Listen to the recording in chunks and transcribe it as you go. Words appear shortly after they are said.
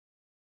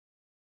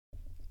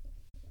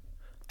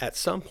At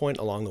some point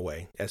along the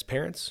way, as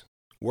parents,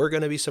 we're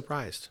going to be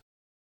surprised.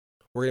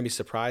 We're going to be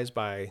surprised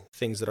by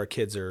things that our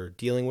kids are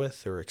dealing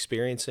with or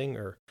experiencing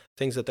or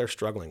things that they're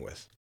struggling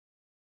with.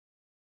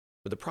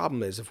 But the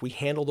problem is, if we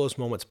handle those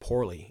moments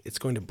poorly, it's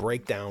going to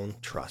break down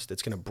trust.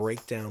 It's going to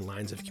break down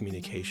lines of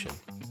communication.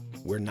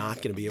 We're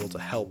not going to be able to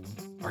help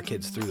our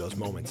kids through those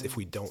moments if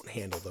we don't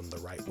handle them the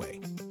right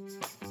way.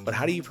 But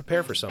how do you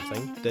prepare for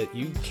something that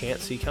you can't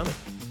see coming?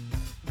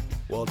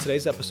 Well, in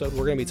today's episode,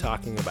 we're going to be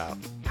talking about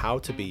how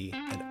to be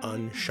an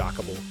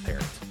unshockable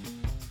parent.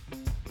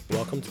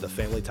 Welcome to the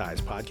Family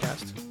Ties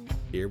podcast.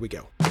 Here we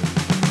go.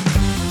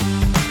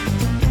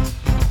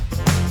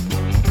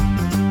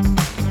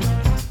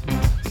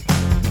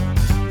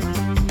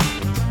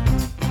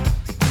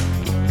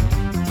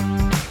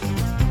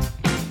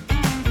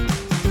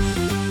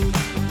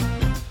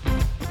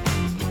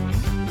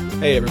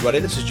 Hey everybody,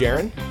 this is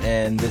Jaron.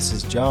 And this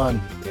is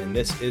John. And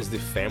this is the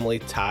Family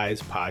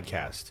Ties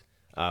podcast.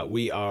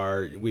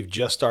 We've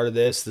just started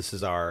this. This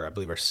is I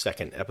believe our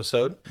second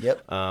episode.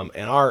 Yep.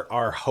 And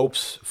our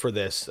hopes for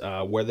this,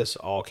 where this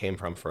all came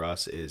from for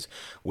us, is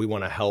we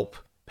want to help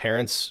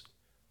parents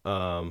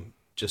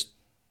just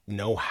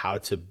know how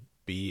to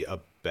be a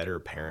better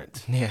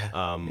parent.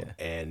 Yeah.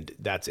 And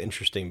that's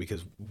interesting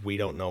because we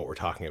don't know what we're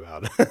talking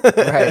about.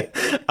 Right.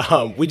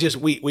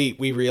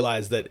 We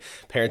realize that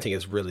parenting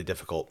is really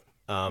difficult.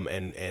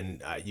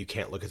 And you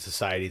can't look at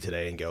society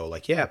today and go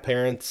like, yeah,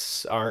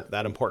 parents aren't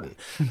that important.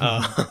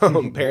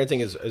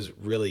 Parenting is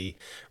really,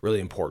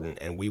 really important.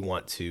 And we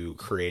want to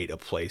create a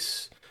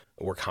place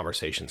where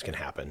conversations can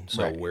happen.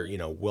 So Right.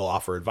 We'll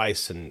offer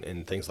advice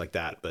and things like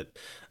that. But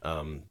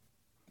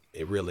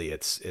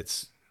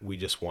we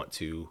just want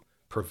to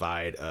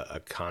provide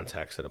a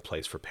context and a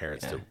place for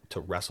parents to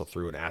wrestle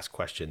through and ask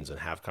questions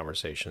and have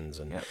conversations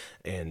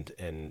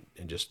and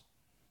just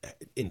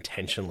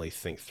intentionally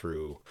think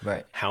through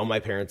Right. how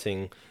my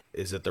parenting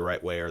is it the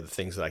right way, or the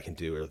things that I can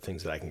do, or the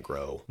things that I can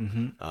grow.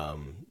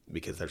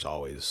 Because there's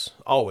always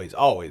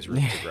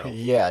room to grow.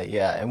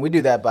 Yeah. And we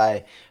do that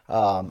by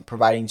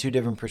providing two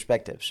different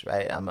perspectives,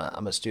 right? I'm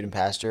a student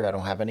pastor. I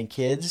don't have any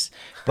kids,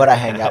 but I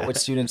hang out with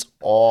students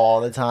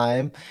all the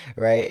time,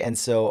 right? And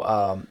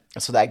so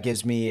that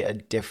gives me a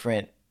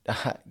different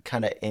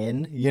kind of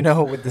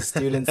with the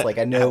students. Like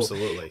I know,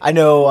 Absolutely. I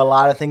know a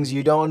lot of things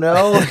you don't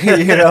know. Some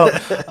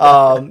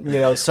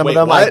Wait, of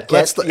them what? I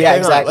get.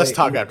 Exactly. Let's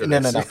talk after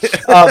this. No.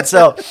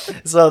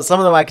 So some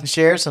of them I can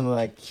share, some of them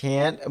I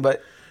can't.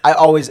 But I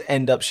always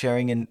end up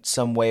sharing in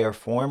some way or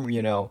form.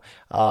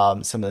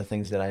 Some of the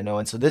things that I know,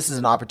 and so this is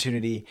an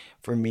opportunity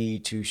for me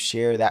to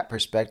share that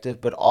perspective,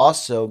 but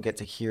also get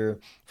to hear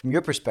from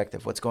your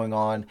perspective what's going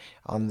on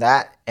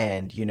that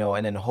end.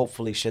 And then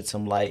hopefully shed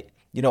some light.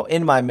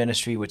 In my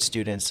ministry with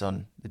students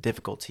on the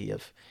difficulty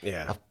of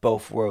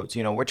both worlds.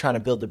 We're trying to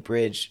build a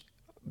bridge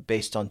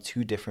based on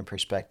two different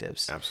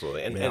perspectives.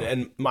 Absolutely.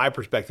 And my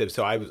perspective,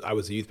 so I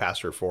was a youth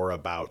pastor for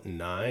about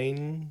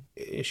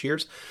 9-ish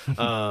years.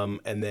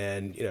 And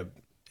then,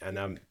 and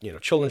I'm,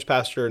 children's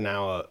pastor,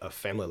 now a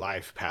family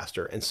life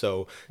pastor. And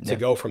so to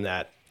go from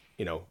that,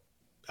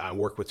 I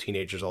work with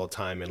teenagers all the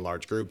time in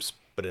large groups,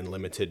 but in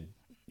limited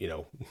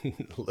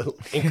little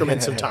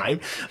increments of time,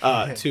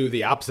 to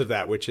the opposite of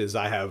that, which is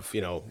I have,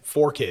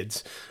 4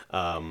 kids,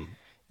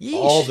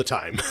 all the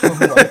time.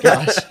 Oh my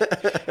gosh.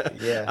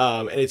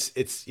 Yeah. And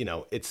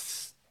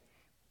it's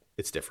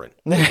different.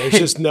 There's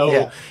just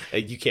no,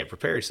 you can't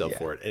prepare yourself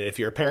for it. And if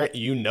you're a parent,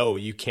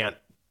 you can't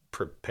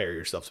prepare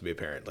yourself to be a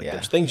parent. Like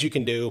there's things you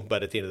can do,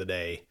 but at the end of the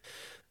day,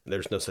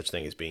 there's no such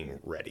thing as being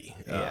ready.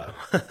 Oh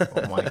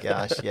my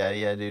gosh.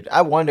 Yeah, dude.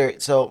 I wonder,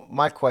 so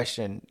my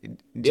question,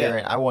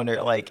 Jaron, I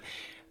wonder,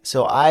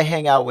 so I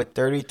hang out with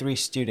 33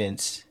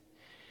 students.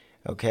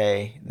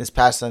 Okay. This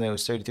past Sunday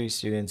was 33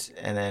 students.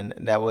 And then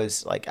that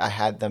was I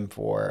had them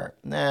for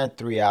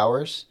 3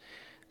 hours.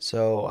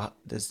 So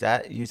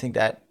you think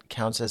that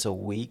counts as a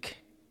week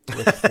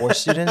with 4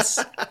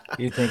 students?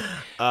 You think,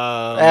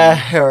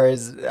 or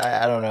is,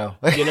 I don't know.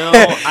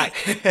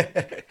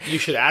 You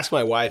should ask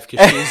my wife,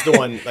 because she's the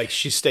one,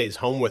 she stays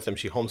home with them.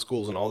 She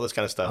homeschools and all this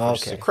kind of stuff,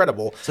 which is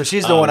incredible. So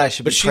she's the one I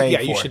should be praying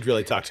for. Yeah, you should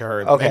really talk to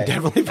her and Okay.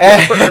 definitely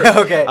pray for her.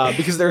 Okay.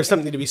 Because there is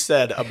something to be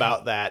said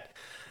about that.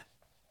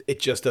 It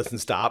just doesn't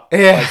stop.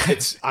 Yeah.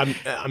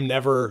 I'm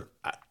never,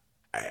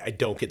 I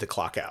don't get to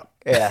clock out.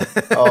 Yeah.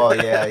 Oh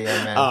yeah,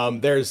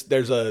 man. There's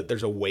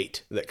a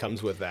weight that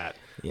comes with that.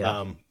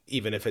 Yeah.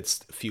 Even if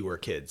it's fewer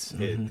kids,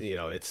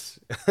 it's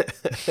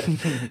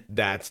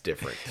that's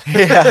different.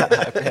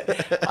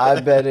 Yeah, I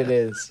bet it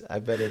is.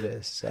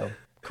 So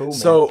cool. Man.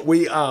 So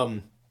we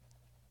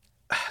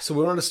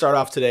want to start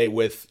off today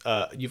with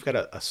you've got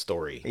a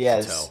story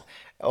to tell.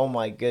 Oh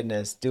my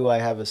goodness, do I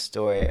have a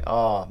story?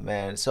 Oh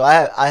man. So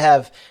I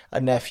have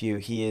a nephew.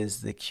 He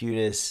is the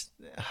cutest.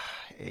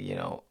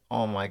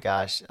 Oh my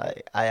gosh,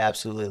 I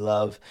absolutely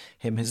love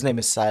him. His name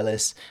is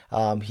Silas.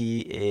 He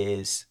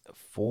is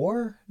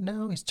 4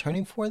 now. He's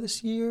turning 4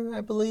 this year,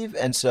 I believe.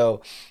 And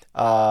so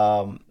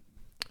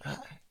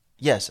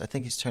Yes, I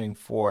think he's turning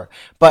 4.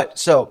 But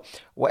so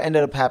what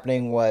ended up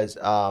happening was,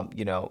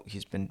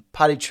 he's been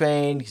potty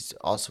trained. He's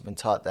also been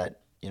taught that,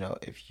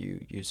 if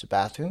you use the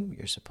bathroom,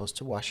 you're supposed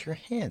to wash your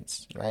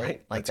hands, right?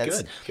 Right. Like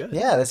That's good.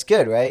 Yeah, that's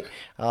good, right?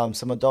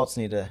 Some adults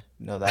need to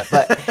know that,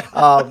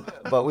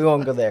 but we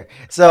won't go there.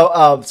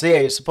 So yeah,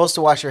 you're supposed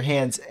to wash your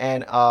hands,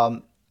 and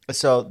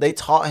so they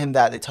taught him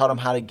that. They taught him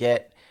how to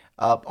get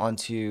up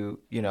onto,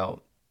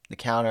 the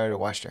counter to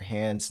wash their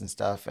hands and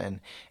stuff, and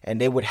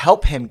they would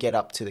help him get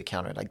up to the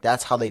counter. Like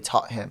that's how they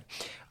taught him,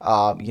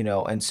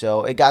 and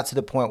so it got to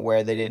the point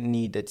where they didn't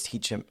need to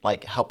teach him,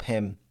 like help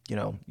him,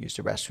 use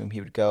the restroom.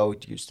 He would go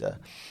use the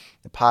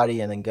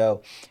potty and then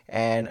go,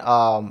 and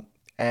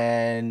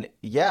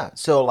yeah,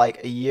 so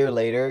like a year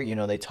later,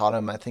 they taught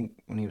him. I think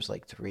when he was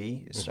like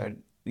 3, he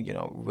started,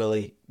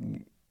 really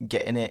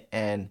getting it,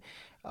 and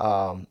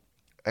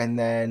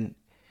then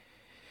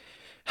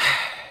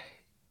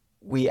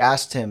we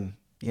asked him,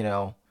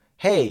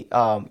 hey,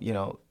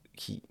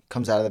 he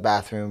comes out of the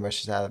bathroom,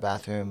 rushes out of the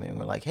bathroom, and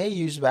we're like, hey,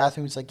 you use the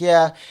bathroom? He's like,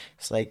 yeah.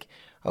 It's like,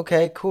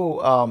 okay,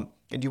 cool.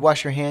 Did you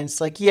wash your hands?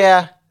 It's like,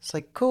 yeah. It's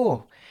like,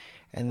 cool.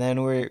 And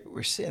then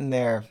we're sitting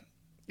there,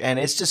 and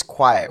it's just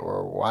quiet.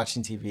 We're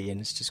watching TV,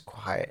 and it's just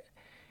quiet.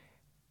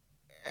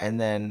 And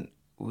then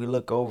we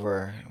look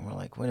over, and we're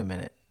like, wait a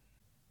minute.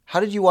 How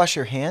did you wash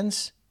your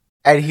hands?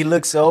 And he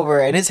looks over,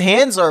 and his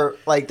hands are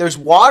like, there's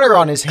water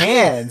on his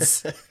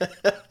hands.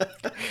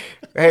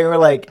 Right? We're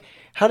like,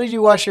 how did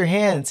you wash your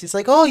hands? He's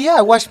like, oh, yeah,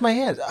 I washed my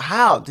hands.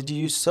 How? Did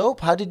you use soap?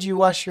 How did you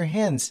wash your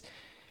hands?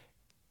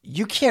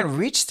 You can't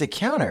reach the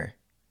counter.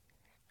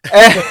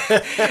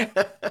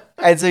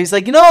 And so he's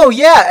like, no,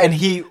 yeah. And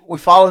we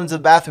followed him to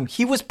the bathroom.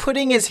 He was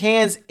putting his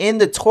hands in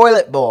the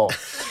toilet bowl.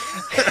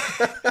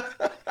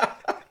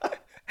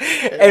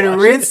 And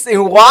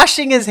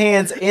washing his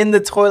hands in the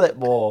toilet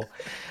bowl.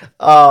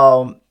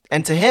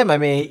 And to him, I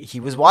mean,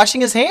 he was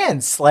washing his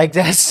hands. Like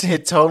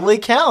it totally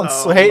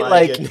counts, right?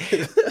 Like,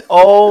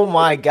 oh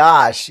my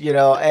gosh,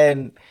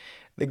 and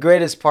the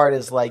greatest part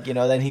is like,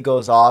 then he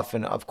goes off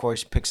and of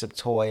course picks up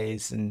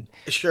toys and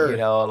Sure.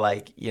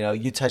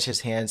 you touch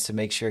his hands to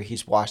make sure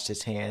he's washed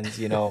his hands,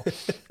 when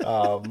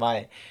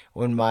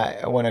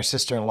our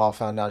sister-in-law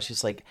found out,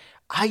 she's like,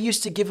 I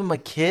used to give him a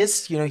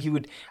kiss, I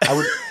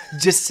would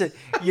just to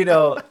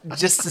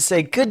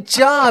say, good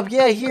job.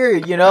 Yeah,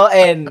 here,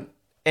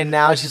 and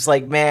now she's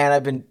like, man,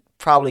 I've been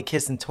probably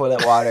kissing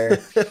toilet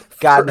water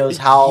God knows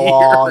how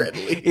long.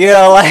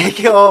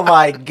 Oh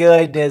my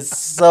goodness,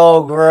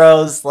 so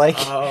gross. Like,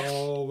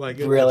 oh my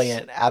goodness.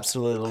 Brilliant.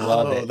 Absolutely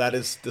love it. That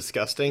is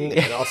disgusting.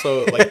 And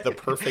also like the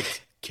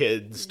perfect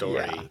kid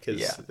story.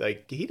 Because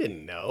like he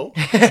didn't know.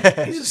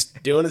 He's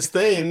just doing his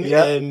thing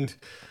and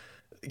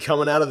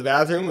coming out of the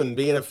bathroom and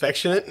being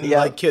affectionate, and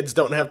like kids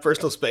don't have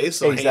personal space,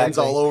 so hands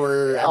all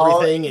over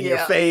everything in your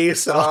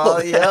face and all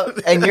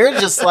that. And you're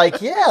just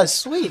like, yeah,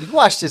 sweet, he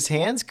washed his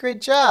hands,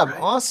 great job,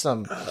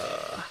 awesome.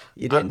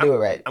 You didn't do it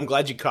right. I'm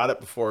glad you caught it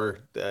before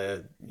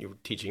you were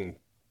teaching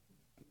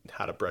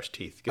how to brush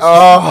teeth.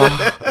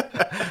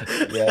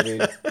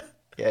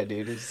 Yeah,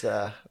 dude, it's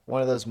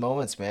one of those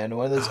moments, man.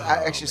 One of those.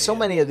 Actually, so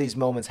many of these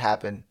moments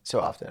happen so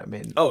often. I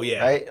mean,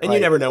 right? And you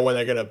never know when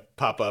they're gonna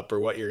pop up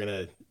or what you're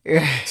gonna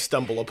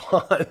stumble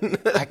upon.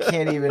 I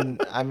can't even.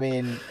 I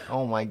mean,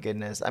 oh my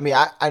goodness. I mean,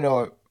 I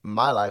know in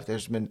my life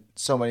there's been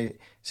so many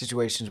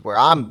situations where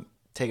I'm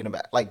taken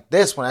aback. Like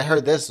this, when I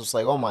heard this, it was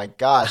like, oh my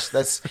gosh,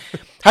 that's.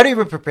 How do you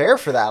even prepare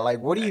for that? Like,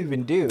 what do you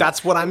even do?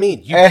 That's what I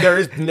mean.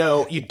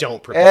 You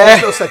don't prepare.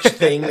 There's no such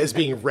thing as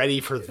being ready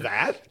for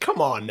that.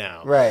 Come on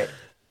now. Right.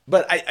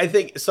 But I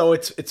think so.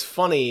 It's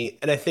funny,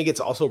 and I think it's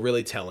also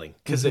really telling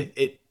because I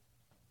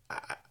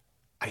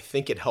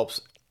think it helps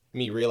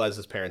me realize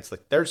as parents,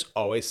 like there's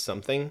always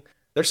something.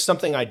 There's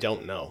something I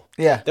don't know.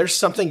 Yeah. There's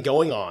something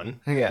going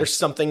on. Yeah. There's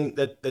something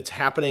that's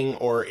happening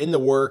or in the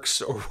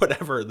works or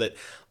whatever that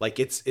like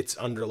it's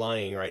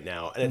underlying right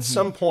now. And at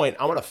some point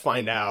I'm gonna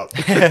find out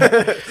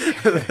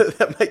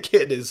that my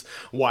kid is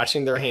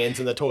washing their hands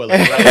in the toilet.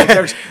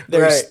 Right?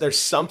 Like there's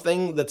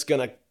something that's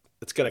gonna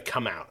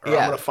come out, or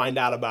I'm gonna find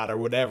out about, or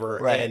whatever.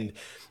 Right.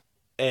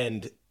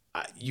 And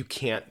you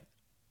can't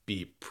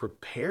be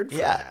prepared for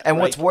that. Yeah. And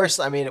what's worse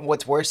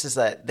is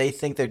that they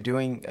think they're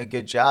doing a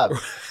good job,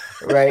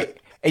 right?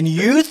 And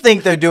you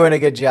think they're doing a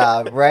good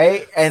job,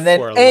 right? And then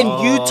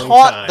you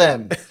taught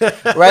them,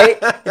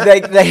 right?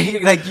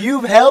 like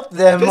you've helped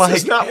them.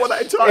 This is not what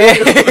I taught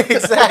you.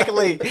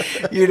 Exactly.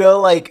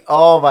 Like,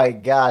 oh my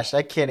gosh,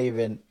 I can't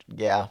even.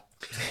 Yeah.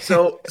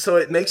 So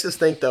it makes us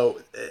think, though,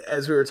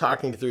 as we were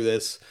talking through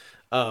this,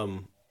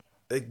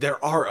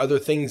 there are other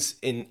things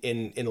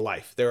in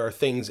life. There are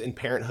things in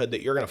parenthood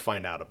that you're going to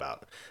find out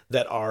about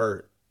that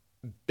are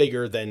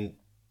bigger than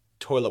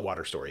toilet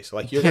water stories.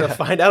 Like you're going to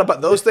find out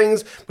about those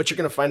things, but you're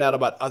going to find out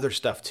about other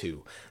stuff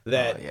too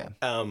that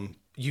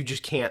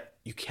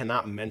you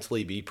cannot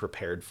mentally be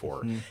prepared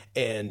for. Mm-hmm.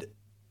 And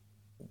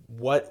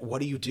what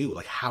do you do?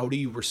 Like, how do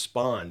you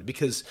respond?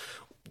 Because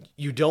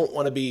you don't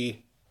want to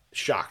be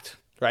shocked,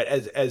 right?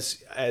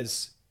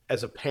 As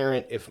as a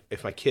parent,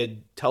 if my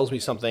kid tells me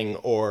something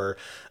or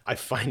I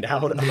find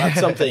out about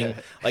something,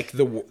 like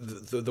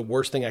the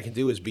worst thing I can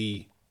do is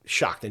be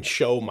shocked and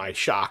show my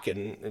shock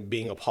and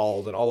being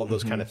appalled and all of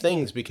those kind of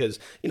things, because,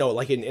 you know,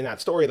 like in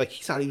that story, like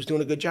he thought he was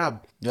doing a good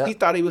job. Yeah. He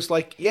thought he was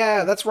like,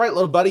 yeah, that's right,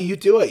 little buddy, you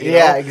do it. You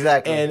Yeah, know?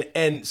 exactly.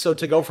 And so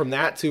to go from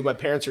that to my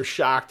parents are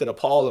shocked and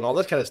appalled and all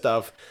this kind of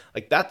stuff,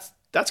 like that's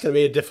going to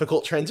be a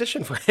difficult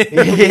transition for him.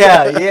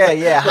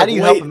 Yeah. How Like, do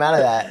you help wait, him out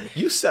of that?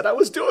 You said I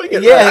was doing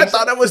it. Yeah, Right? I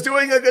thought I was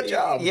doing a good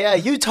job. Yeah,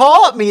 you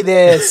taught me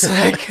this.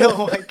 Like,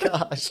 oh my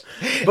gosh.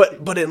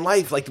 But in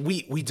life, like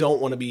we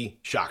don't want to be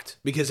shocked,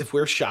 because if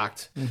we're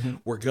shocked,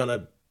 we're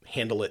gonna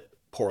handle it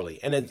poorly.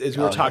 And as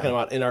we were talking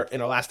about in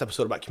our last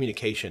episode about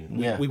communication,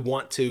 we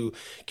want to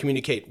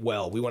communicate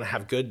well. We want to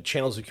have good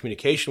channels of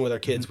communication with our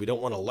kids. We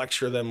don't want to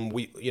lecture them.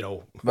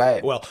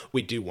 Right. Well,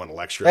 we do want to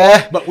lecture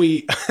them, but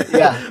we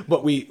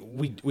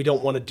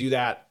don't want to do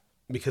that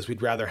because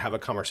we'd rather have a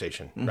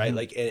conversation, right?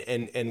 Like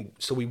and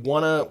so we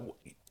want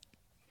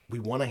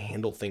to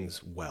handle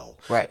things well.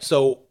 Right.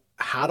 So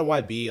how do I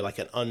be like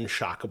an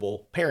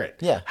unshockable parent?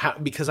 Yeah.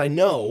 Because I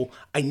know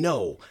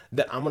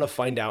that I'm going to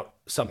find out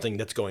something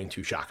that's going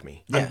to shock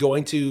me. Yeah.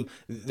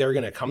 They're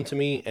going to come to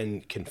me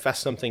and confess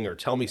something or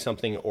tell me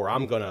something, or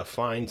I'm going to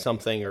find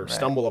something or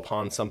stumble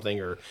upon something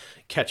or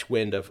catch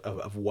wind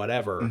of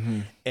whatever,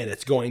 and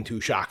it's going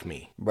to shock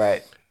me.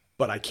 Right.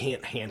 But I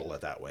can't handle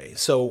it that way.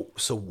 So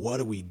what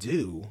do we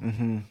do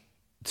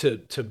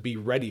to be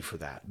ready for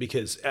that?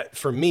 Because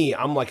for me,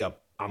 I'm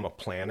a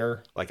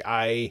planner. Like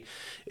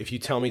if you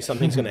tell me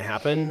something's going to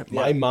happen,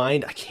 my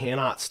mind, I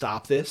cannot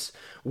stop this,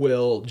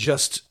 will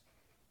just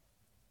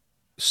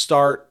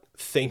start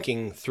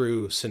thinking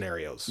through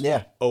scenarios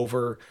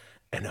over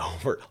and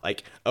over.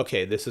 Like,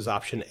 okay, this is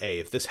option A.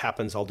 If this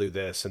happens, I'll do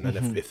this. And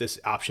then if this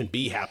option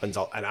B happens,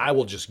 I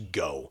will just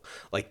go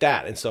like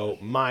that. And so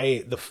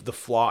the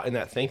flaw in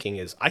that thinking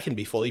is I can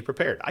be fully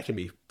prepared. I can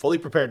be fully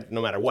prepared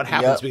no matter what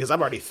happens because I've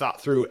already thought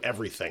through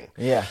everything.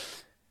 Yeah.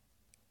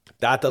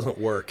 That doesn't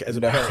work as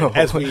a parent,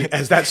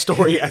 as that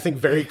story I think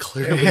very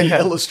clearly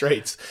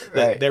illustrates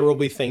that there will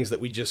be things that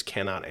we just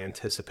cannot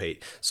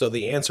anticipate. So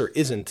the answer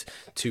isn't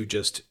to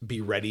just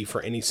be ready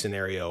for any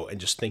scenario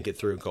and just think it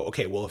through and go,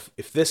 okay, well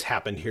if this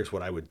happened, here's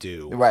what I would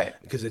do. Right.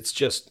 Because it's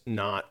just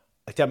not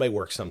like that. May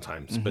work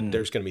sometimes, but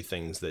there's going to be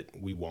things that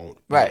we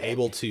won't be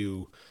able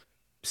to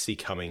see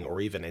coming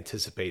or even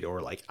anticipate,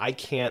 or like I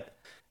can't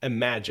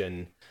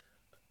imagine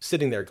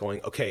sitting there going,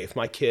 okay, if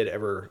my kid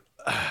ever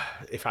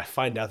if I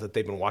find out that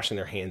they've been washing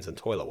their hands in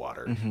toilet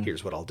water,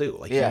 here's what I'll do.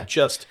 Like,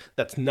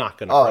 that's not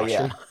going to cross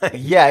your mind.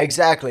 Yeah,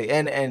 exactly.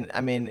 And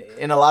I mean,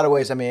 in a lot of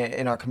ways, I mean,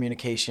 in our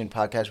communication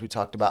podcast, we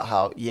talked about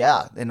how,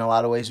 in a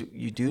lot of ways,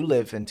 you do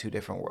live in two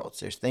different worlds.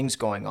 There's things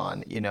going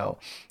on,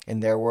 in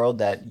their world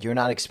that you're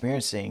not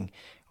experiencing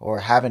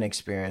or haven't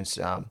experienced.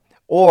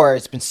 Or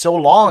it's been so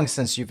long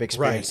since you've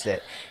experienced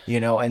it,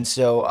 and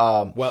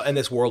so... and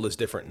this world is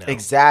different now.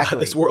 Exactly.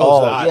 This world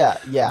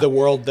is not the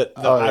world that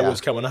I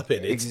was coming up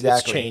in.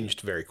 It's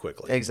changed very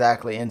quickly.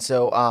 Exactly. And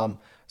so,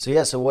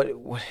 so what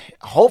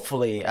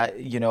hopefully,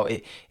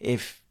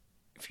 if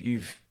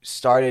you've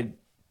started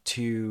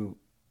to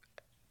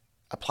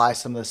apply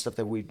some of the stuff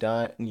that we've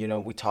done,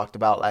 we talked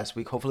about last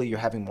week, hopefully you're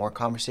having more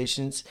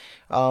conversations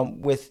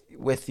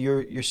with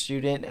your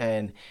student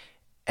and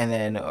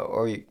then,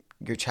 or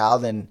your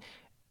child,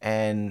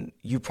 and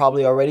you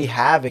probably already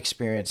have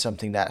experienced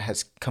something that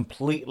has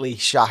completely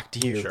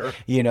shocked you,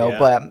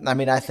 but I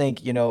mean, I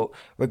think,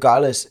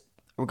 regardless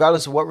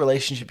of what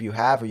relationship you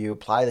have or you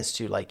apply this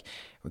to, like,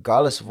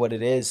 regardless of what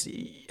it is,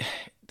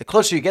 the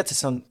closer you get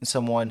to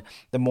someone,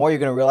 the more you're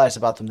going to realize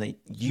about them that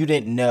you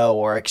didn't know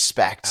or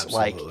expect.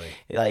 Absolutely.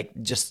 Like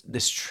just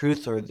this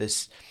truth or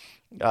this,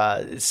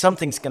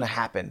 something's going to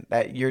happen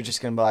that you're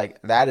just going to be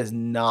like, that was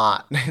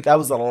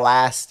the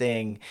last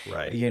thing,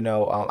 right?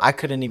 I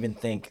couldn't even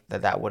think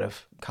that would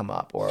have come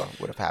up or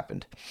would have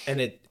happened.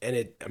 And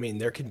I mean,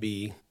 there can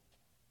be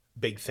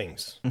big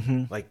things.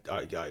 Like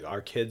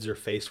our kids are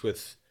faced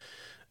with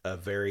a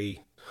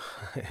very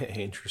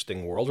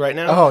interesting world right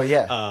now. Oh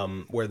yeah.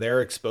 Where they're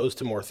exposed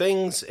to more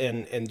things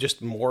and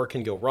just more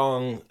can go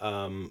wrong.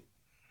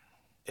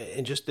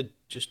 And just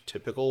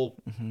typical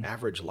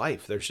average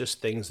life. There's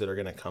just things that are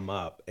going to come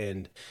up,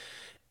 and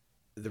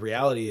the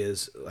reality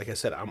is, like I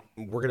said,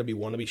 we're going to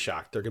want to be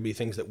shocked. There are going to be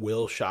things that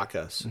will shock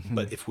us,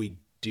 but if we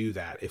do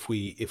that, if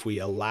we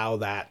allow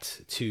that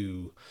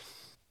to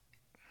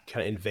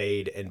kind of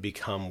invade and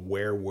become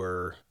where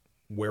we're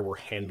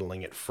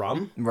handling it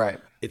from, right,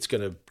 it's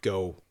going to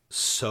go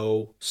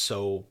so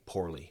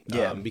poorly.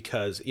 Yeah.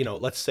 Because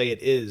let's say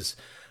it is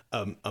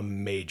a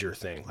major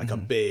thing, like a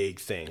big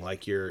thing,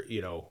 like you're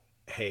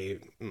hey,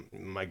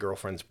 my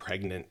girlfriend's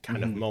pregnant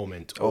kind of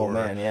moment. Oh,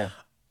 man, yeah.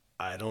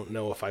 I don't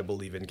know if I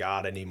believe in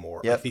God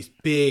anymore. Yep. Like these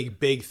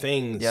big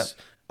things. Yep.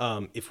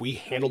 If we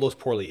handle those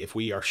poorly, if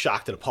we are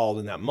shocked and appalled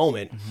in that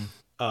moment,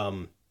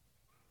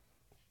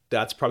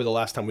 that's probably the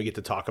last time we get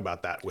to talk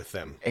about that with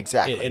them.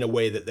 Exactly. In a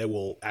way that they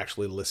will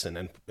actually listen.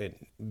 And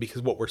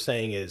because what we're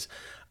saying is,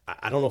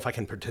 I don't know if I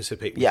can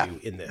participate with you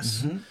in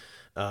this.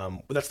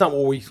 But that's not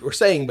what we were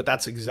saying, but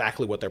that's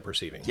exactly what they're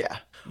perceiving. Yeah.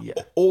 Yeah.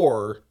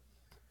 Or,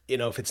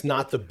 if it's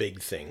not the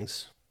big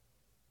things,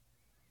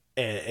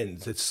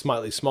 and it's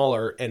slightly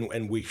smaller,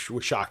 and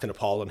we're shocked and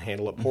appalled and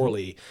handle it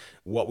poorly,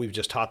 what we've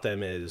just taught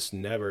them is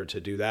never to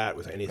do that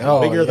with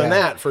anything bigger than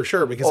that, for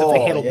sure. Because if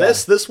they handle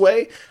this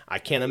way, I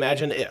can't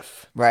imagine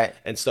if. Right.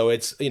 And so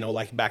it's,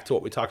 like back to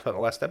what we talked about in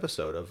the last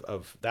episode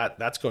of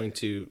that's going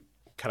to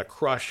kind of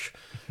crush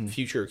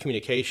future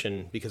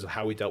communication because of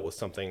how we dealt with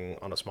something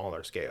on a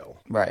smaller scale.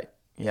 Right.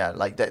 Yeah.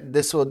 Like that.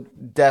 This will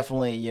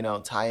definitely,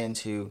 tie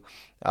into,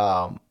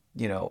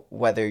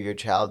 whether your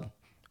child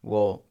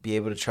will be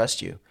able to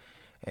trust you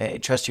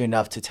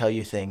enough to tell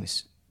you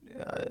things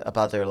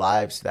about their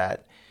lives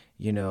that,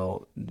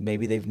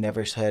 maybe they've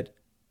never said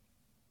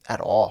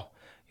at all.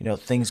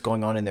 Things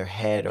going on in their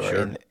head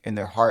or in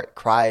their heart,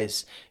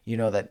 cries,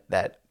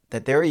 that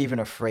they're even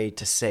afraid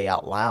to say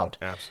out loud.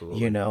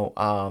 Absolutely.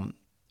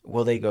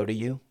 Will they go to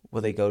you?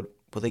 Will they go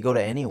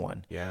to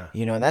anyone? Yeah.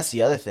 And that's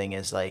the other thing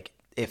is like,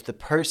 if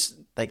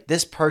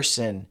this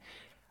person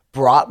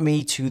brought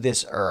me to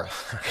this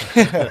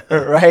earth,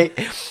 right?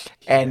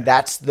 And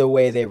that's the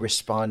way they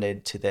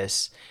responded to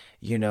this,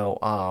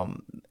 who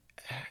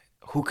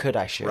could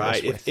I share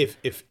this with?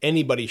 If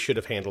anybody should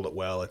have handled it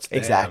well, it's them.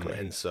 Exactly.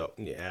 And so,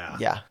 yeah.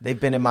 Yeah. They've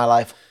been in my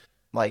life,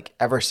 like,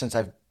 ever since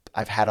I've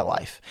had a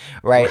life,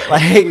 right?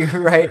 Like,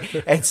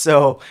 right. And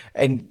so,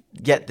 and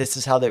yet this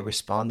is how they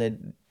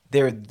responded.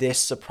 They're this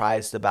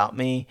surprised about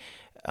me.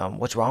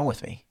 What's wrong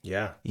with me?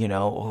 Yeah.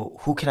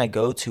 Who can I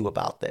go to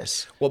about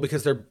this? Well,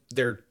 because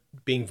they're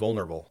being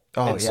vulnerable.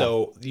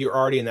 So you're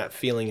already in that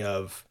feeling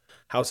of,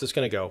 how's this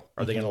going to go?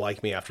 Are they going to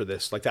like me after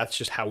this? Like, that's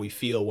just how we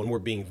feel when we're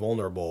being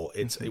vulnerable.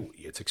 It's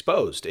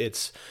exposed.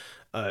 It's,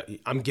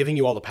 I'm giving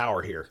you all the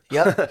power here.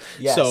 Yep.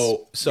 Yes.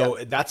 So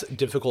that's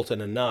difficult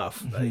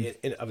enough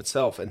in of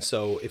itself. And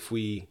so if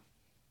we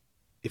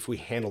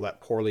handle that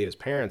poorly as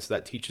parents,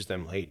 that teaches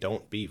them, hey,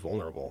 don't be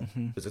vulnerable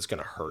because it's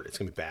going to hurt. It's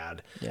going to be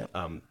bad. Yep.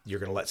 You're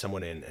going to let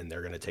someone in and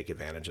they're going to take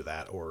advantage of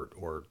that or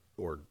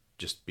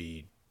just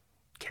be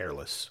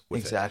careless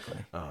with exactly.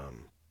 it.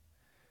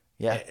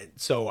 Yeah.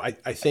 So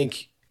I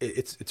think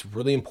it's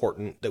really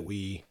important that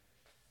we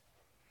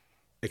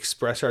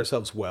express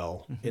ourselves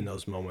well in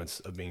those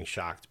moments of being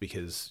shocked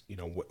because,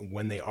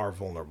 when they are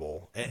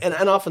vulnerable. And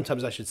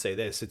oftentimes I should say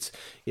this, it's,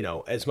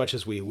 as much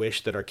as we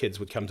wish that our kids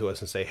would come to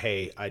us and say,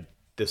 hey,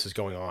 this is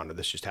going on or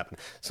this just happened.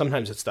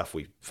 Sometimes it's stuff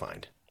we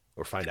find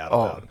out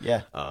about.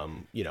 Yeah.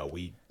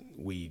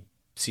 We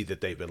see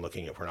that they've been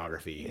looking at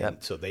pornography Yep.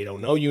 and so they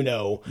don't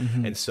know,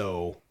 And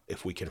so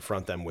if we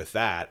confront them with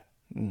that,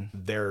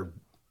 they're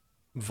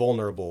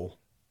vulnerable,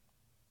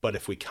 but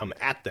if we come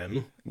at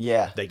them,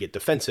 they get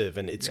defensive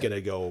and it's going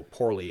to go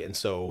poorly. And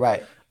so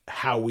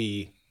how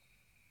we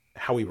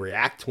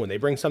react when they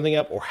bring something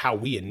up or how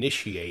we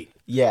initiate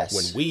when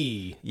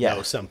we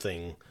know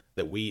something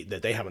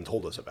that they haven't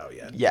told us about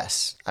yet.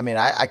 Yes. I mean,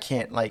 I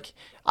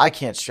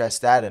can't stress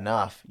that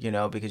enough,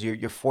 because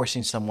you're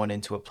forcing someone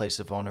into a place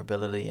of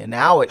vulnerability and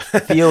now it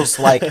feels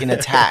like an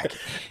attack.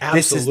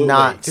 This is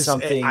not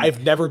something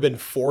I've never been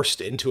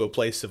forced into a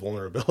place of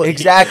vulnerability.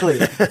 Exactly.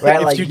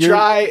 Right. If you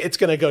try, it's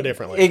going to go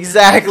differently.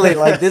 Exactly.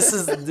 Like this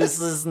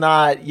is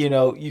not,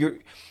 you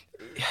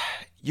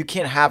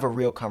can't have a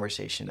real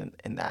conversation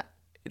in that.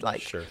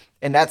 Like, sure.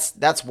 And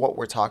that's what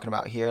we're talking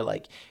about here.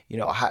 Like,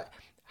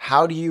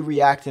 how do you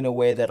react in a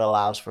way that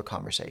allows for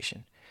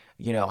conversation?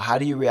 How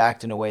do you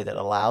react in a way that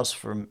allows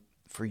for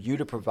you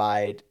to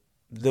provide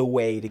the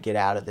way to get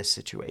out of this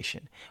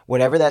situation?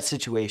 Whatever that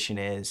situation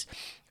is,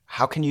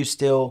 how can you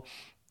still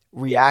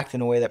react in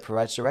a way that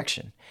provides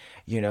direction?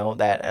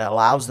 That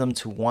allows them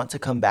to want to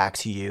come back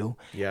to you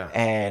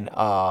and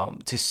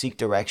to seek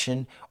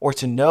direction or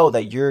to know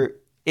that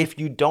if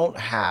you don't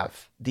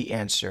have the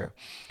answer,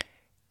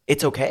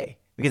 it's okay.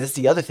 Because that's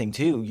the other thing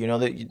too,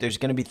 that there's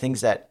going to be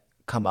things that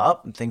come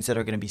up and things that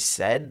are going to be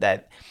said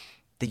that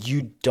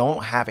you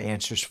don't have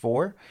answers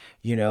for,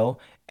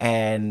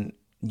 and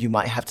you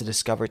might have to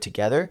discover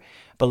together.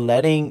 But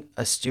letting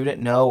a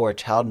student know or a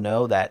child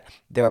know that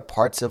there are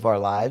parts of our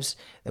lives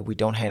that we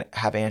don't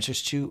have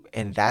answers to,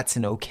 and that's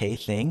an okay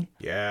thing.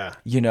 Yeah.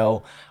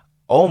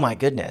 Oh my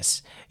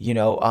goodness.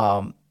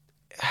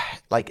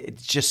 Like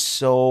it's just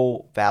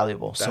so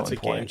valuable, That's so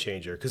important. That's a game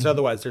changer because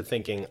otherwise they're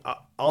thinking,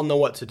 I'll know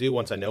what to do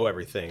once I know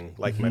everything,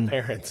 like my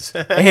parents.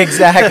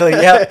 Exactly,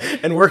 yeah.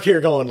 And we're here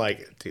going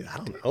like, dude, I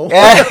don't know.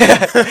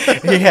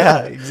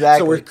 Yeah, exactly.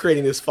 So we're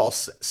creating this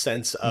false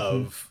sense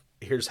of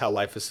here's how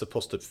life is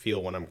supposed to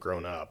feel when I'm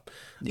grown up.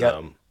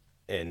 Yep.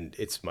 And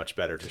it's much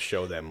better to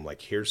show them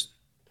like, here's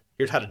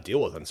how to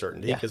deal with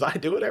uncertainty because I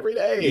do it every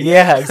day.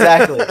 Yeah,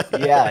 exactly.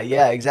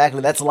 Yeah, exactly.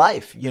 That's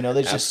life.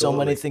 There's just so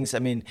many things. I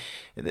mean,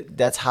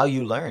 that's how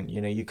you learn.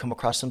 You come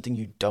across something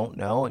you don't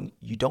know and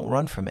you don't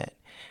run from it,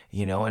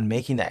 and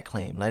making that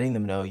claim, letting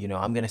them know,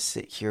 I'm going to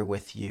sit here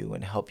with you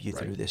and help you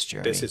through this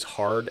journey. This is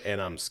hard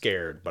and I'm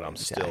scared, but I'm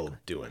still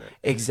doing it.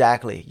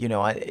 Exactly.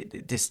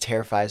 This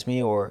terrifies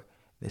me or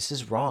this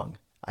is wrong.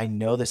 I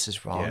know this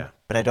is wrong,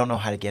 but I don't know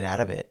how to get out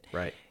of it.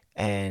 Right.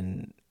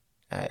 And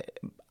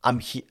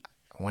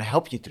want to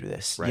help you through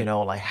this, Right.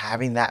 like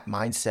having that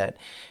mindset,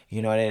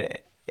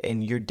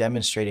 and you're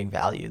demonstrating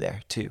value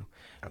there too.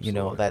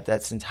 Absolutely.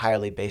 That's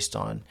entirely based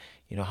on,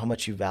 how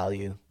much you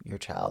value your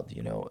child,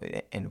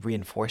 and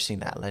reinforcing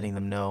that, letting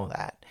them know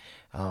that,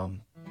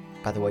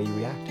 by the way you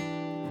react.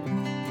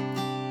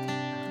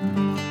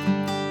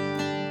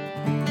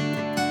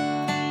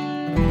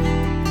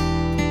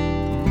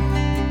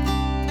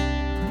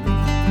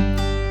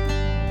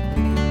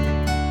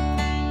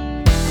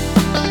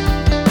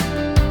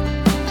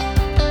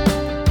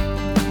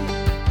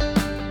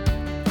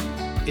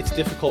 It's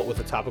difficult with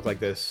a topic like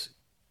this.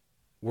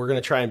 We're going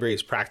to try and be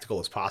as practical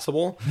as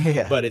possible,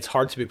 Yeah. but it's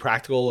hard to be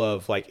practical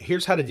of like,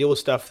 here's how to deal with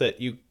stuff that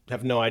you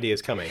have no idea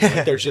is coming.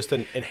 Like, there's just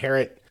an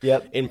inherent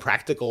Yep.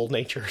 impractical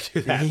nature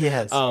to that.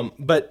 Yes.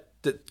 But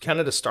kind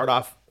of to start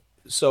off,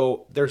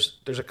 so there's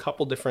a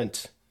couple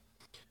different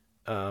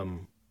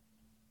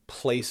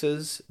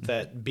places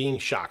that being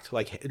shocked,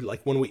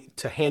 like when we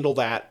to handle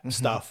that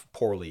stuff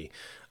poorly,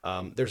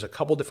 there's a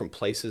couple different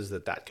places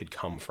that could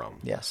come from.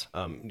 Yes.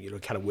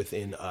 Kind of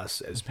within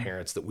us as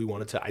parents that we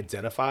wanted to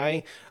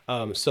identify,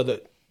 so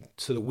that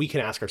we can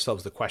ask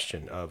ourselves the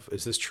question of,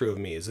 is this true of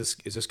me? Is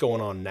this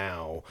going on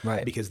now?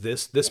 Right. Because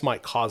this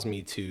might cause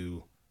me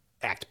to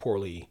act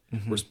poorly,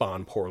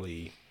 respond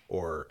poorly,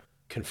 or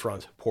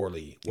confront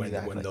poorly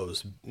when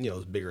those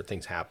bigger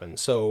things happen.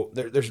 So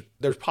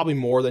there's probably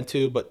more than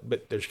two, but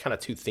there's kind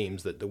of two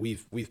themes that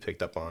we've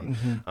picked up on,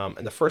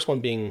 and the first one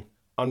being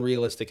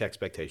unrealistic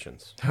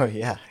expectations. Oh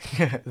yeah.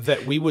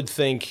 That we would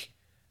think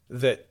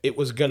that it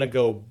was gonna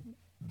go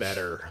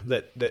better,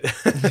 that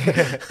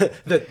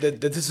that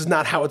this is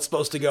not how it's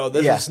supposed to go.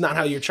 This is not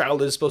how your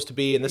child is supposed to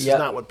be, and this is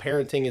not what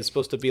parenting is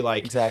supposed to be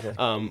like. Exactly.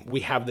 We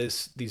have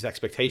these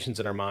expectations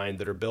in our mind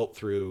that are built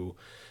through,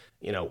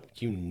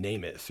 you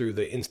name it, through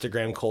the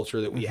Instagram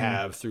culture that we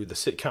have, through the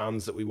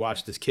sitcoms that we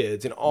watched as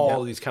kids, and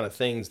all these kind of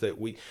things that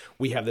we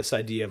have this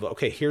idea of,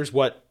 okay, here's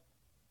what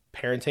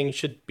parenting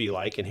should be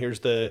like, and here's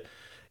the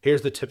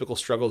typical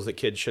struggles that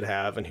kids should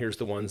have, and here's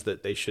the ones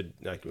that they should,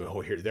 like,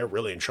 here they're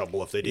really in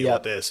trouble if they deal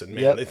with this, and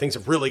man, things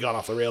have really gone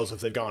off the rails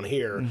if they've gone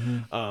here.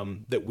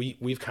 That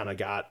we've kind of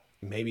got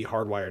maybe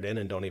hardwired in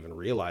and don't even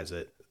realize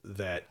it,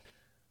 that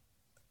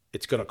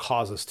it's going to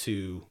cause us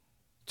to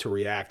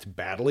react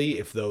badly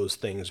if those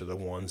things are the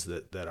ones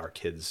that our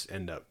kids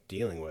end up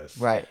dealing with.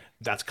 Right.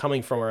 That's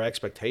coming from our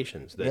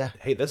expectations that,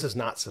 hey, this is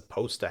not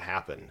supposed to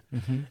happen.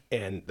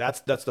 And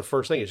that's the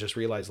first thing, is just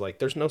realize, like,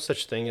 there's no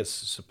such thing as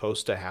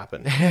supposed to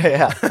happen.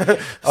 Yeah.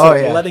 So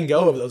letting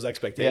go of those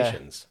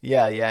expectations.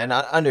 Yeah. And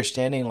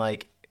understanding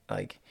like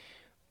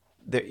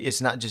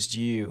it's not just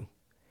you,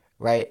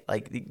 right?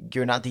 Like,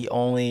 you're not the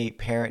only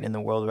parent in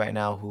the world right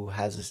now who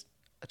has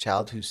a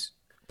child who's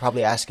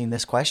probably asking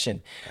this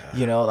question,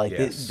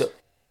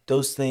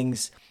 those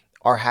things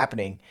are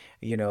happening,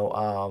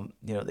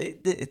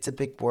 it's a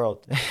big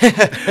world,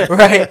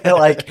 right?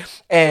 Like,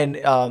 and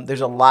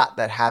there's a lot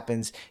that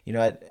happens,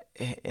 I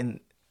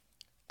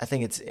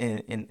think it's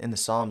in the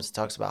Psalms, it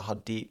talks about how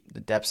deep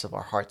the depths of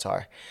our hearts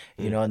are,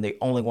 and the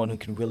only one who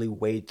can really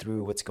wade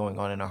through what's going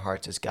on in our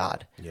hearts is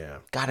God. Yeah.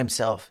 God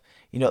himself.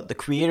 The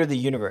creator of the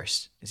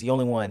universe is the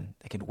only one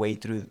that can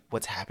wade through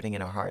what's happening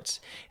in our hearts.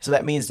 So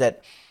that means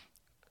that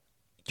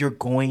you're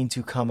going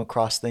to come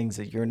across things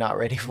that you're not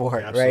ready for,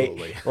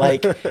 Absolutely.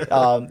 right? Like,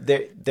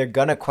 they're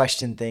gonna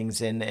question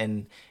things,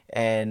 and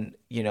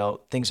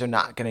things are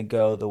not gonna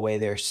go the way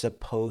they're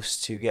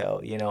supposed to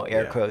go,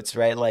 air quotes,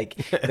 right? Like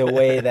the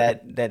way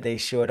that they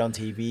show it on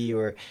TV,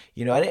 or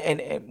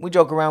and we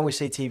joke around, we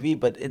say TV,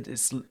 but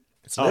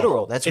it's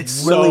literal.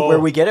 That's really where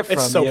we get it from.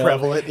 It's so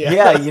prevalent.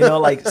 Yeah.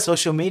 Like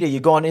social media, you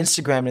go on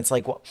Instagram and it's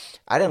like, well,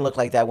 I didn't look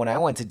like that when I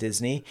went to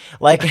Disney.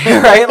 Like,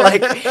 right?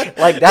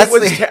 Like that's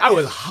I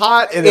was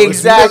hot and it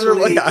exactly.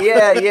 was miserable.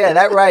 Yeah.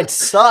 That ride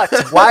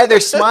sucked. Why they're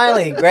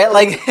smiling, right?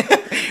 Like,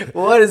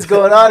 what is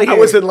going on here? I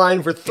was in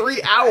line for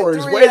 3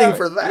 hours waiting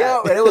for that.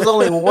 Yeah, and it was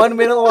only 1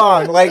 minute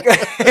long. Like,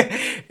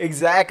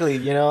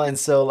 exactly. And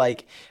so,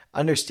 like,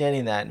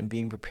 understanding that and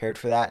being prepared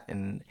for that,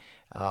 and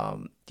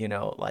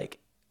like,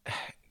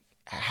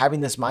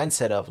 having this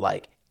mindset of,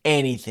 like,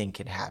 anything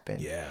can happen.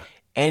 Yeah.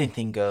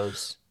 Anything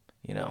goes,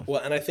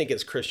 Well, and I think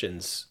as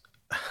Christians,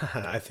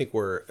 I think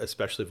we're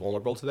especially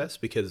vulnerable to this,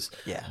 because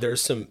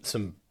there's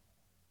some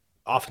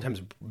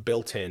oftentimes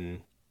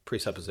built-in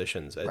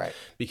presuppositions. Right.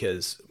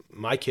 Because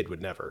my kid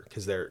would never,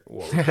 because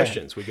we're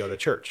Christians, we go to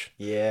church.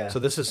 Yeah. So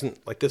this isn't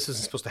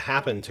supposed to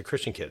happen to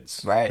Christian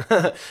kids. Right.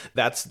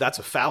 That's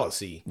a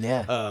fallacy.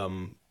 Yeah.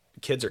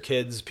 Kids are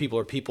kids, people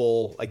are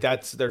people. Like,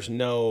 there's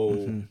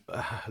nothing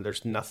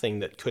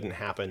that couldn't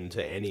happen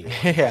to anyone.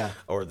 Yeah.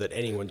 Or that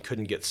anyone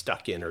couldn't get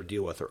stuck in or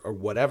deal with, or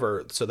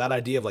whatever. So that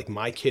idea of, like,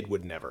 my kid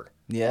would never.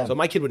 Yeah. So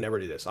my kid would never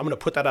do this. I'm going to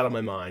put that out of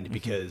my mind,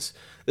 because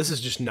this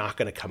is just not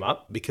going to come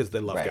up, because they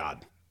love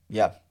God.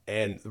 Yeah.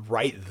 And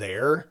right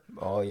there.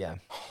 Oh yeah.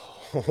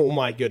 Oh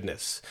my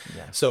goodness.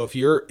 Yeah. So if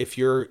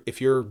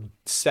you're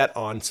set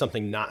on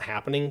something not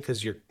happening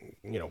because you're,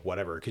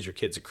 whatever, because your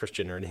kid's a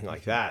Christian or anything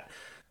like that,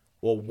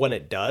 well, when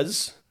it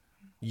does,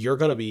 you're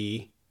going to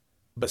be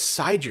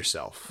beside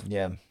yourself.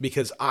 Yeah.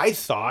 Because I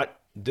thought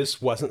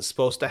this wasn't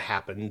supposed to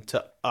happen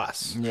to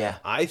us. Yeah.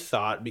 I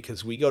thought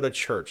because we go to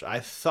church, I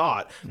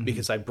thought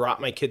because I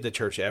brought my kid to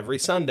church every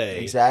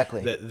Sunday,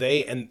 Exactly.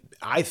 and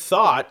I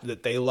thought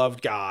that they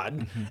loved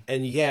God,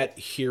 and yet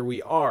here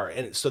we are.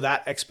 And so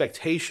that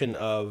expectation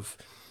of,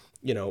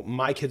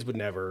 my kids would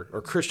never,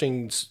 or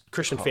Christian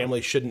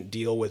families shouldn't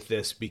deal with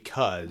this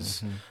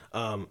because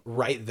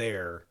right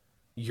there,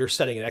 you're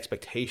setting an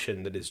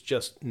expectation that is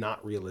just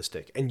not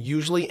realistic. And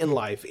usually in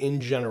life,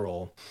 in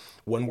general,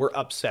 when we're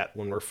upset,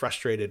 when we're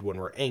frustrated, when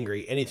we're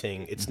angry,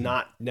 anything, it's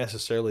not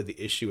necessarily the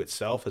issue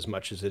itself as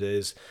much as it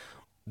is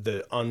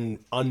the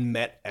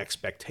unmet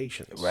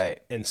expectations.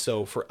 Right. And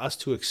so for us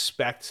to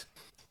expect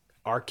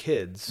our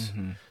kids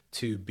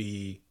to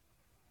be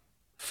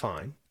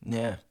fine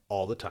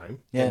all the time,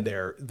 and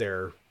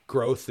their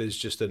growth is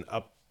just an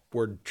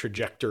upward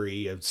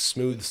trajectory of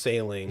smooth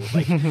sailing,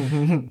 like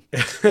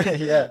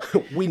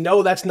we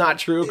know that's not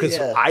true because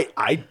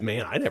I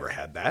never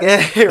had that.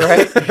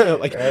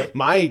 Right.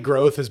 My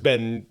growth has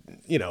been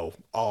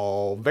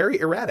all very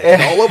erratic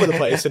and all over the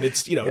place, and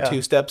it's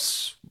 2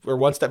 steps or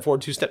 1 step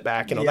forward, 2 step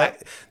back,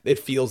 that it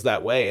feels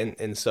that way,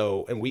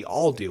 and we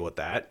all deal with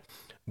that,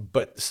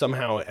 but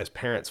somehow as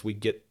parents we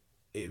get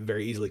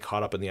very easily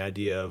caught up in the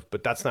idea of,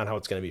 but that's not how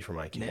it's going to be for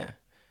my kid.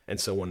 And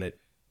so when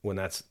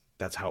that's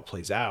how it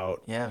plays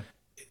out,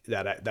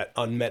 that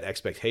unmet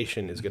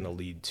expectation is going to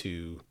lead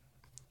to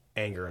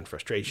anger and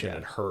frustration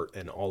and hurt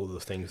and all of the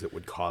things that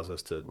would cause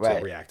us to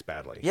react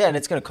badly. Yeah, and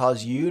it's going to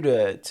cause you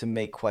to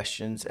make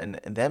questions and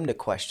them to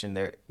question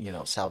their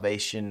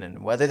salvation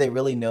and whether they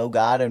really know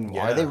God and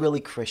are they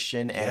really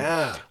Christian,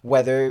 and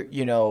whether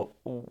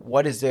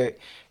what is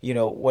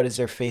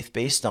their faith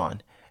based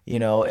on.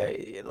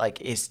 Like,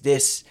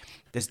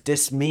 does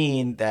this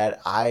mean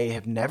that I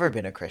have never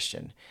been a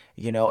Christian?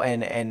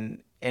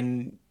 And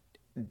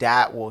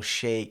that will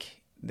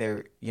shake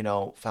their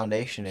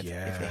foundation if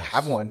they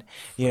have one.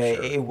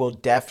 It will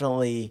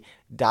definitely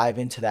dive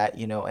into that.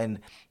 And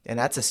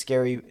that's a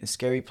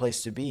scary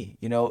place to be.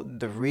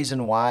 The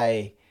reason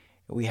why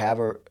we have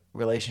a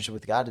relationship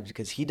with God is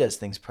because He does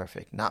things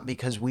perfect, not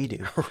because we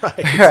do.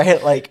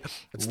 Right? Like,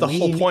 that's the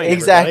whole point.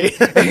 Exactly.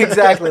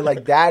 Exactly.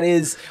 Like, that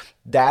is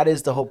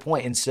the whole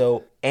point. And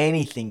so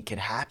anything can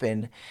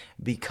happen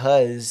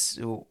because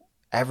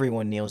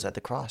everyone kneels at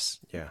the cross.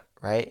 Yeah.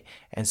 Right.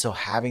 And so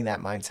having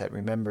that mindset,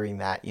 remembering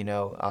that,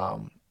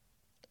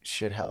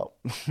 should help.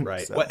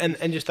 Right. Well,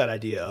 and just that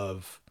idea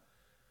of,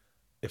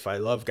 if I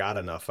love God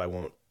enough, I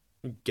won't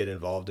get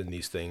involved in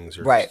these things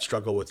or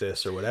struggle with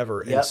this or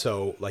whatever. And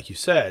so, like you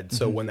said,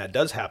 so when that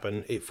does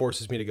happen, it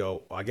forces me to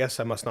go, well, I guess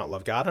I must not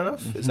love God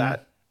enough. Is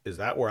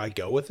that where I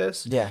go with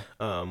this? Yeah.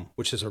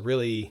 Which is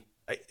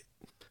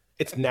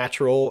it's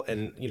natural,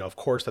 and of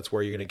course that's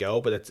where you're going to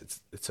go, but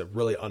it's a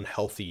really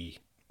unhealthy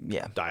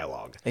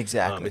dialogue.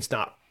 Exactly. It's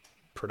not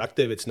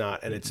productive. It's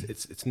not, and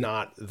it's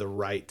not the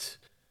right.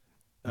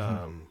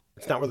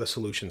 It's not where the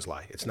solutions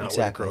lie. It's not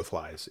where the growth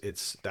lies.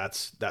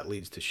 That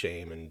leads to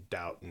shame and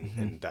doubt,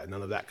 and that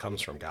none of that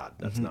comes from God.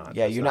 That's not.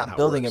 Yeah, you're not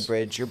building a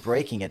bridge. You're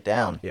breaking it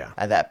down. Yeah.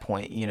 At that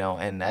point,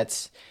 and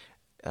that's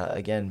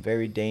again,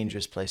 very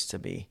dangerous place to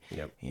be.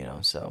 Yep.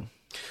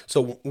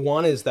 So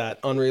one is that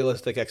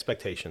unrealistic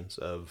expectations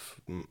of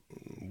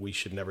we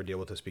should never deal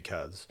with this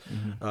because,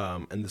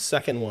 and the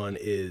second one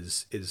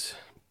is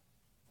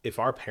if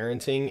our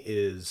parenting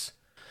is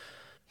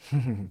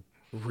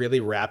really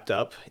wrapped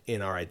up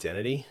in our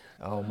identity.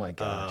 Oh my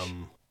gosh.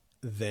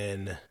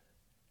 Then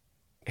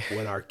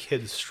when our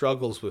kid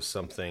struggles with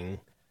something,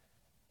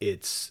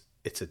 it's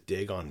a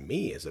dig on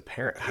me as a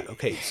parent.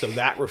 Okay, so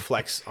that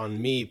reflects on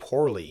me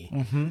poorly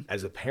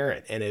as a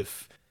parent, and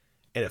if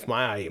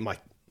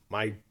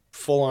my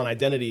full-on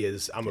identity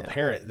is I'm a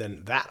parent,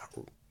 then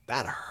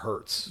that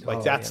hurts.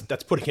 Like,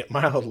 that's putting it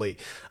mildly.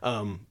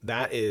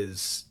 That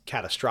is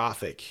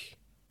catastrophic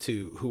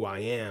to who I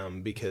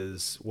am,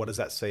 because what does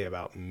that say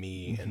about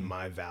me and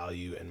my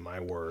value and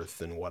my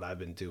worth and what I've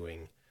been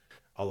doing,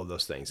 all of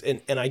those things.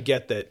 And I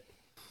get that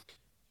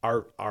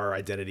our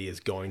identity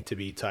is going to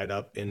be tied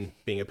up in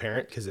being a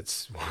parent, because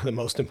it's one of the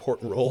most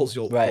important roles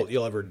you'll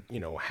ever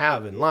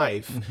have in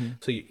life.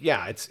 So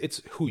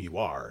it's who you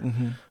are,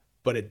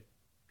 but it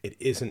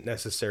isn't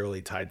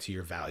necessarily tied to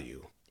your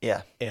value.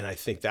 Yeah. And I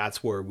think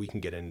that's where we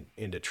can get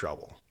into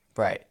trouble.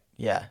 Right.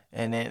 Yeah.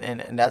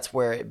 And that's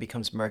where it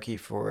becomes murky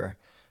for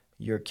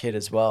your kid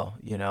as well,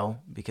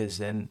 because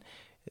then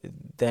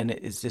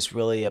is this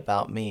really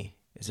about me?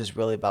 Is this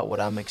really about what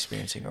I'm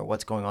experiencing or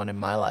what's going on in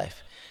my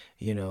life?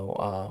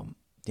 And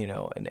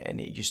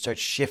you start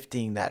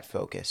shifting that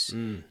focus.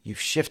 You've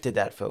shifted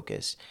that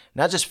focus,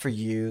 not just for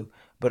you,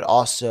 but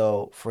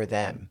also for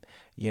them.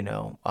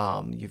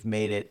 You've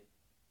made it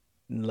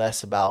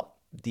less about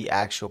the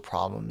actual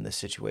problem, the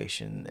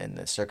situation, and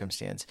the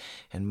circumstance,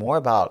 and more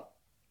about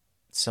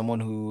someone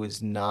who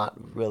is not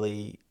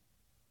really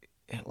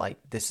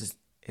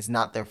is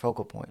not their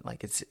focal point.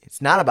 Like,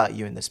 it's not about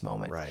you in this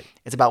moment. Right.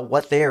 It's about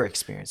what they're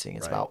experiencing.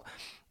 It's about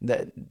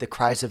the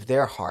cries of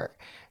their heart,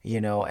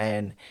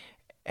 and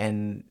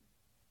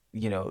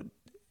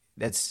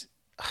that's,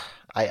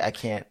 I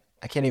can't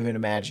I can't even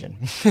imagine.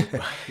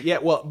 Yeah,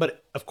 well,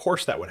 but of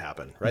course that would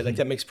happen, right? Like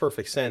that makes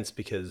perfect sense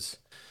because,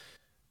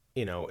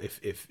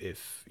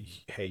 if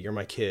hey, you're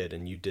my kid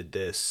and you did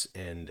this,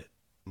 and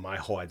my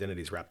whole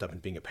identity is wrapped up in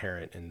being a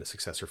parent and the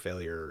success or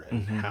failure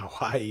and how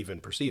I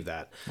even perceive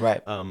that.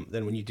 Right.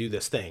 Then when you do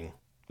this thing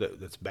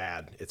that's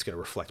bad, it's going to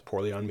reflect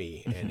poorly on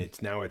me, and it's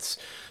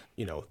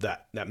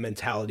that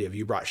mentality of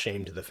you brought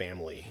shame to the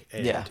family,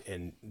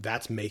 and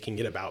that's making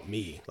it about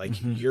me. Like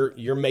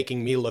you're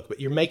making me look,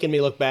 you're making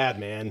me look bad,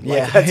 man.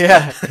 Like,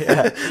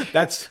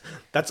 that's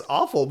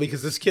awful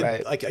because this kid,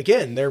 Right. like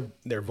again,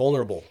 they're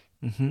vulnerable,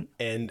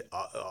 and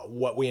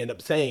what we end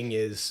up saying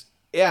is.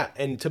 Yeah,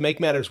 and to make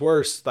matters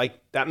worse, like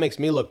that makes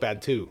me look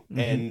bad too,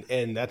 and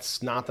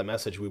that's not the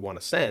message we want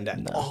to send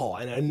at all.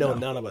 And I know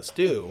none of us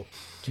do,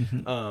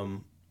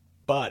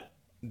 but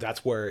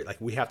that's where like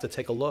we have to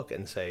take a look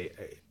and say,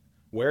 hey,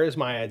 where is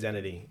my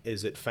identity?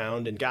 Is it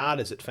found in God?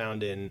 Is it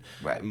found in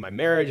my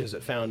marriage? Is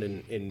it found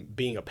in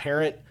being a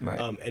parent?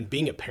 Right. And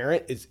being a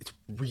parent it's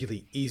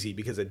really easy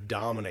because it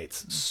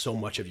dominates so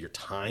much of your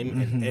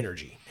time and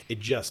energy. It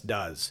just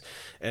does,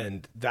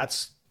 and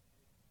that's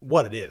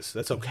what it is.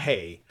 That's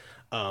okay.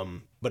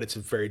 But it's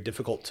very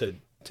difficult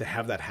to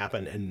have that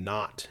happen and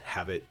not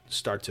have it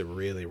start to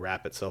really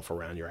wrap itself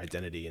around your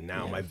identity. And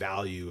now my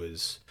value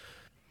is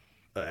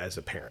as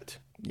a parent.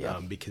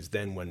 Because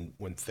then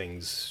when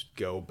things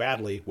go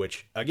badly,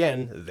 which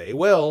again, they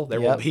will, there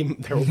will be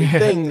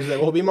things, there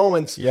will be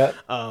moments.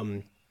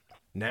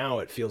 Now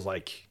it feels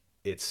like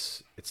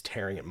it's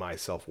tearing at my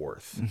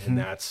self-worth. And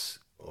that's,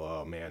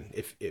 oh man,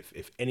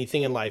 if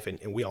anything in life,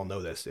 and we all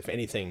know this, if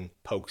anything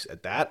pokes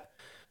at that,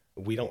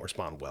 we don't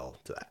respond well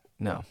to that.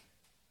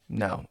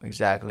 No,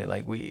 exactly.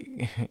 Like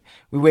we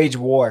wage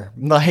war.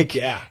 Like,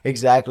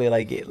 exactly.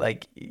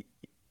 Like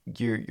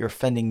you're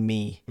offending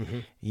me,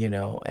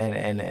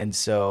 and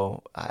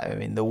so, I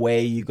mean, the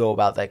way you go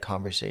about that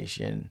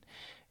conversation,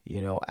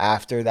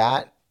 after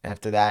that,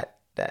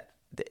 the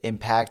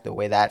impact, the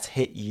way that's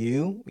hit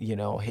you,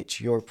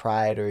 hits your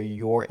pride or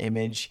your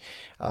image,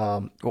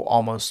 will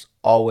almost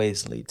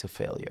always lead to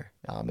failure.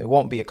 It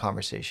won't be a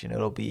conversation.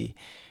 It'll be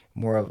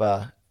more of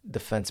a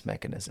defense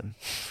mechanism.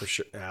 For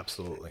sure.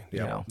 Absolutely.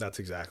 Yeah, that's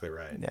exactly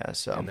right. Yeah.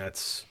 So, and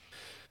that's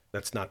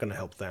not going to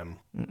help them,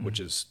 which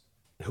is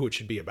who it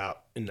should be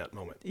about in that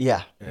moment.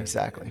 Yeah,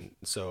 exactly. And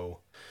so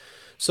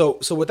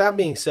with that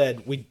being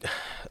said,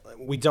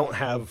 we don't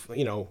have,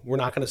 we're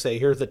not going to say,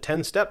 here's the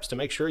 10 steps to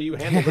make sure you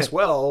handle this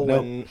well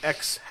when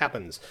X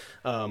happens.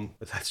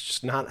 That's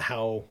just not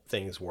how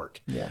things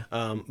work. Yeah.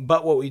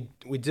 But what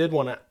we did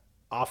want to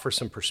offer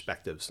some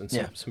perspectives and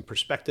some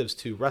perspectives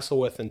to wrestle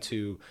with and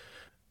to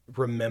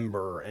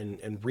remember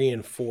and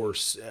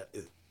reinforce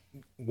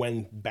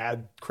when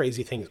bad,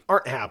 crazy things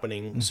aren't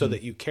happening, so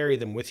that you carry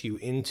them with you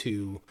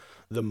into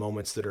the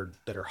moments that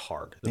are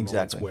hard, the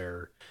moments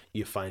where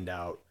you find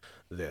out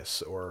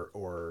this,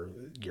 or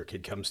your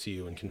kid comes to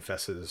you and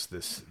confesses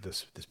this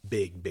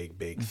big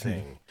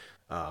thing.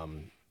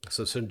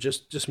 So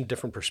just some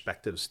different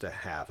perspectives to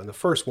have. And the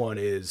first one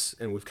is,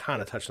 and we've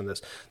kind of touched on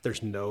this,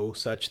 there's no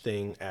such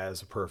thing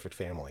as a perfect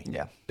family.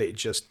 Yeah. They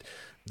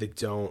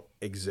don't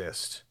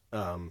exist.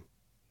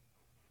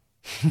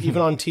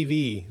 Even on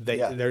TV,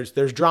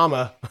 there's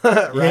drama,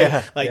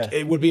 right?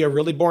 It would be a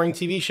really boring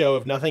TV show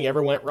if nothing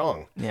ever went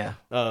wrong. Yeah.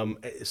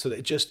 So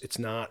it's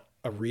not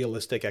a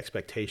realistic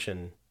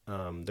expectation.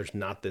 There's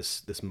not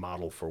this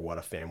model for what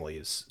a family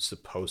is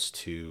supposed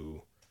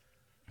to,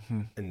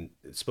 and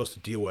it's supposed to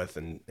deal with,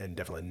 and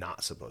definitely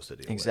not supposed to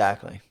deal with.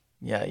 Exactly.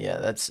 Yeah.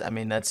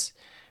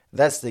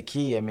 That's the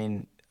key. I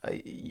mean,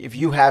 if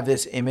you have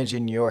this image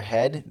in your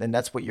head, then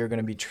that's what you're going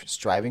to be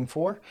striving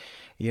for,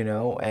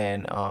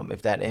 and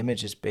if that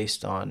image is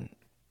based on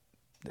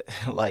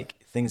like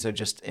things are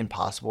just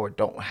impossible or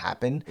don't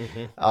happen,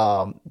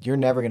 you're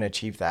never going to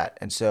achieve that.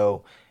 And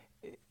so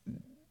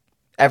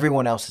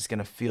everyone else is going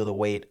to feel the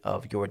weight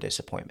of your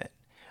disappointment.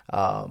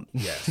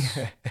 Yes.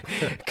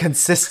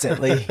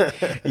 Consistently,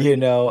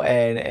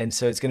 and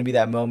so it's going to be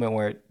that moment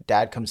where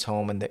dad comes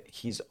home and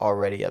he's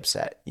already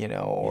upset,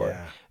 or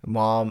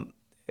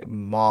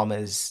mom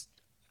is,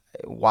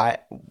 why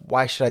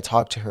should I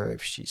talk to her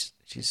if she's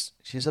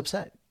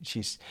upset?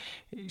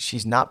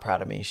 She's not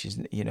proud of me.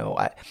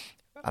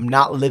 I'm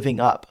not living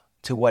up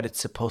to what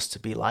it's supposed to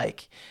be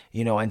like,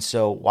 and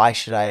so why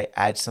should I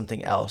add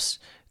something else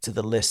to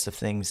the list of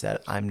things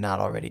that I'm not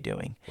already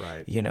doing?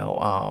 Right.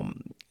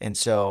 And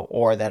so,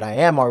 or that I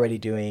am already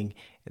doing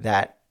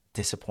that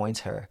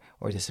disappoints her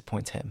or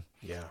disappoints him.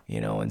 Yeah.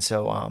 And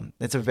so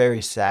it's a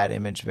very sad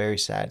image, very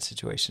sad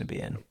situation to be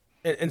in.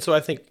 And so I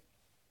think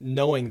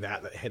knowing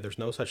that, hey, there's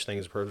no such thing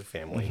as a perfect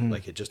family,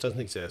 like it just doesn't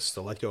exist,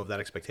 to let go of that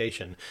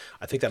expectation,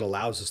 I think that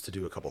allows us to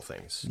do a couple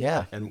things.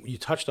 Yeah. And you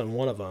touched on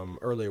one of them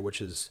earlier,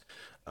 which is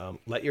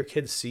let your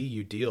kids see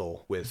you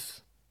deal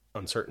with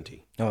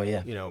uncertainty. Oh,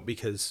 yeah.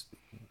 Because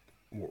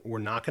we're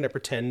not going to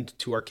pretend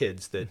to our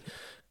kids that,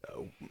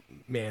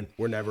 man,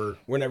 we're never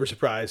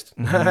surprised.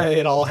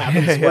 It all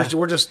happens.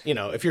 We're just,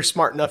 if you're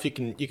smart enough, you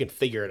can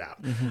figure it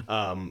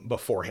out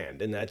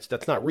beforehand, and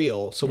that's not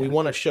real. So we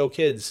want to show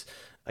kids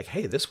like,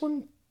 hey, this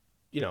one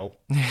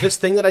this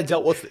thing that I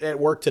dealt with at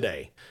work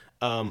today,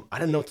 I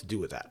didn't know what to do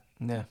with that.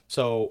 Yeah.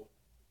 So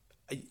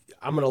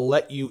I'm going to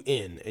let you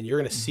in, and you're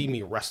going to see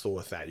me wrestle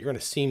with that. You're going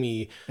to see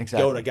me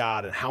go to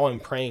God and how I'm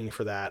praying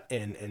for that,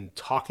 and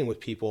talking with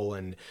people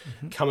and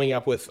coming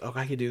up with,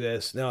 I could do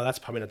this. No, that's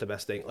probably not the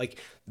best thing. Like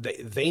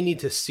they need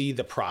to see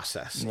the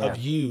process of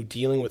you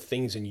dealing with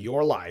things in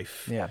your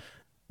life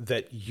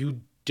that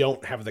you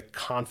don't have the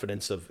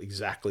confidence of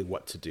exactly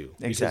what to do,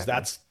 because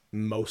that's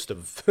most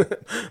of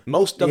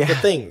the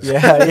things.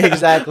 Yeah,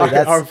 exactly.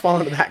 are fall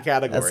into that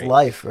category. That's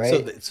life,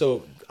 right?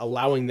 So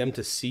allowing them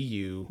to see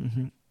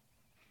you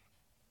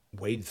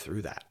wade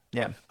through that,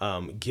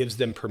 gives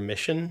them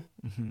permission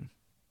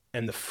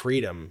and the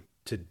freedom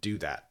to do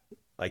that.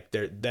 Like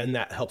then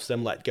that helps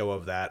them let go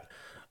of that.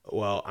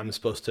 Well, I'm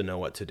supposed to know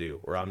what to do,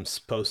 or I'm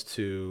supposed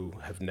to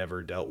have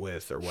never dealt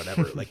with, or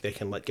whatever. Like they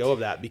can let go of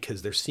that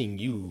because they're seeing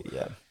you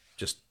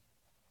just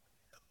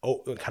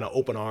kind of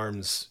open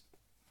arms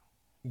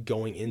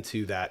going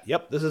into that.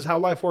 Yep, this is how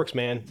life works,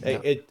 man.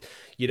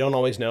 You don't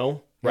always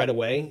know right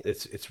away.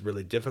 It's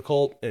really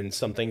difficult, and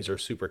some things are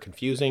super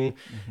confusing,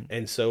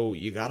 and so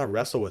you got to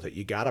wrestle with it.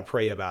 You got to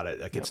pray about it.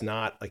 Like it's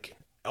not like,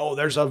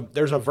 there's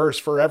a verse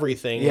for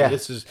everything. Yeah.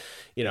 This is,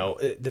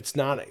 that's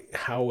not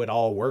how it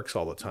all works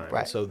all the time.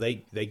 Right. So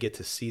they get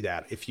to see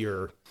that if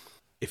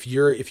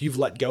you've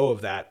let go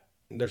of that,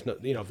 there's no,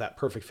 that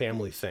perfect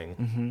family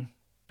thing.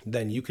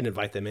 Then you can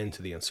invite them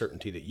into the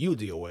uncertainty that you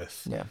deal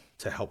with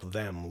to help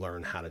them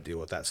learn how to deal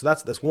with that. So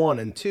that's one.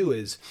 And two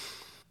is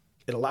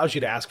it allows you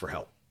to ask for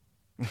help.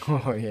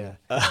 Oh yeah.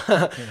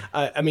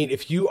 I mean,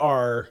 if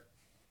you're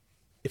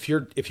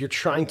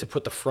trying to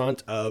put the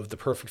front of the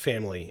perfect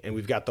family, and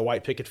we've got the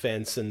white picket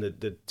fence and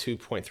the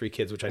 2.3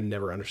 kids, which I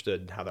never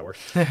understood how that works.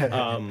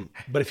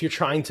 But if you're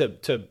trying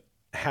to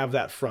have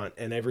that front,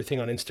 and everything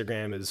on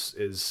Instagram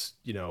is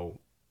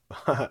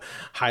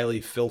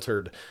highly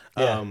filtered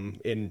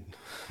in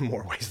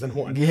more ways than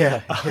one.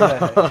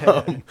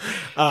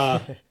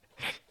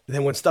 Then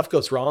when stuff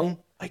goes wrong,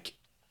 like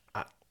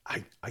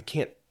I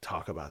can't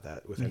talk about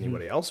that with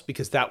anybody else,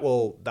 because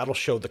that'll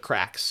show the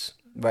cracks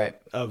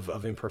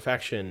of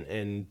imperfection.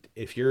 And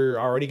if you're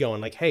already going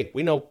like, hey,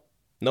 we know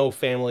no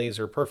families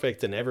are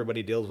perfect and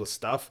everybody deals with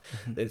stuff,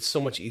 it's so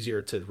much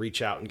easier to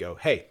reach out and go,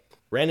 hey,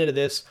 ran into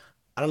this,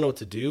 I don't know what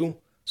to do.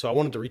 So I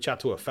wanted to reach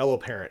out to a fellow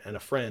parent and a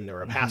friend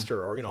or a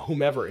pastor or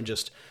whomever, and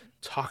just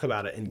talk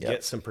about it and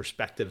get some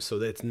perspective, so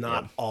that it's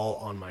not all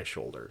on my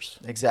shoulders.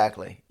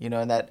 Exactly.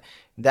 And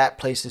that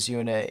places you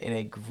in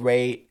a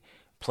great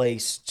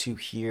place to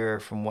hear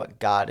from what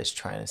God is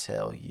trying to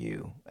tell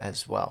you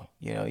as well.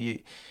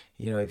 If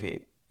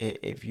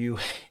you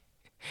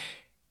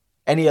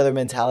any other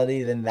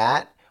mentality than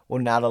that will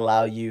not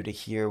allow you to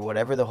hear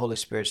whatever the Holy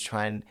Spirit's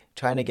trying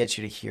to get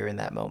you to hear in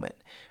that moment.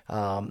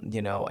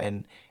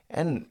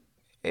 And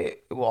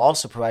it will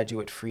also provide you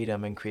with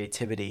freedom and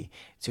creativity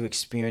to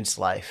experience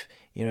life,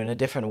 in a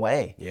different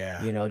way.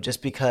 Yeah.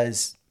 Just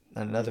because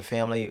another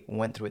family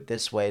went through it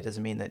this way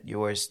doesn't mean that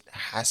yours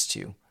has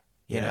to,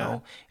 you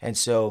know? And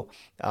so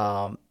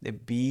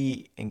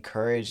be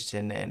encouraged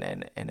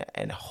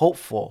and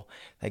hopeful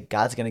that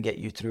God's going to get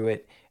you through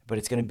it, but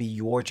it's going to be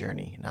your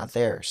journey, not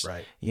theirs.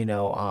 Right.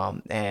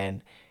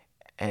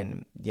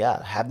 And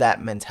have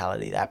that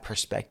mentality, that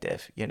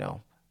perspective,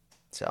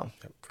 So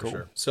for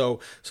sure. So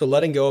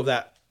letting go of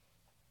that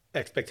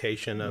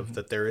expectation of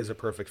that there is a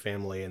perfect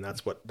family, and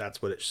that's what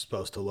it's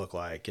supposed to look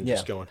like, and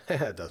just going,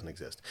 it doesn't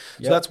exist.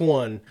 So that's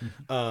one.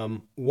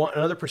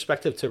 Another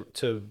perspective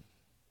to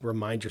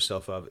remind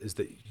yourself of is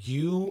that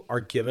you are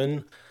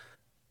given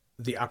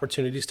the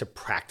opportunities to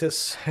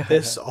practice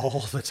this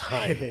all the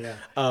time.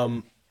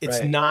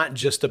 It's not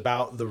just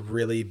about the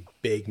really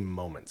big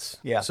moments.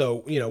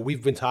 So,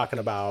 we've been talking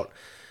about,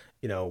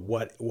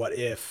 what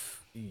if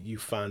you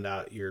found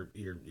out your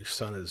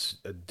son is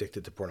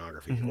addicted to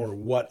pornography, or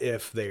what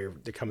if they're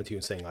coming to you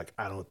and saying like,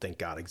 I don't think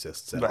God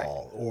exists at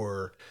all,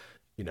 or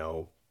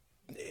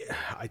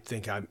I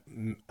think I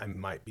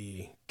might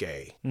be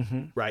gay,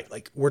 right?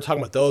 Like we're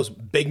talking about those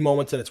big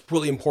moments, and it's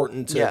really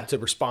important to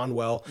respond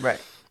well, right?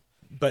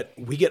 But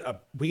we get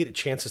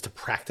chances to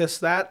practice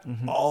that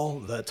all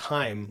the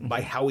time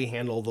by how we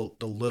handle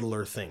the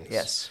littler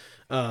things.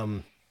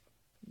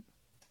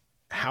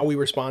 How we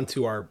respond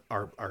to our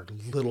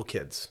little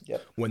kids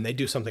when they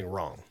do something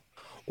wrong,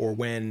 or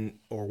when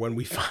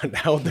we find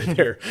out that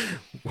they're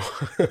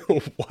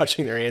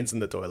washing their hands in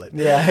the toilet.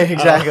 Yeah,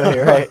 exactly.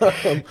 Right.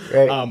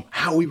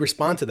 How we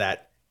respond to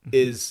that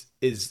is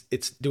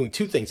it's doing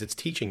two things. It's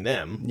teaching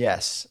them.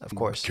 Yes, of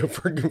course.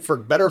 For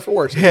better or for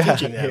worse, it's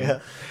teaching them.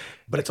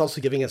 But it's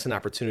also giving us an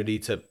opportunity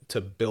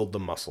to build the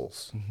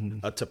muscles,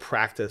 to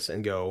practice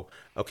and go,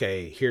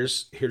 okay,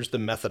 here's the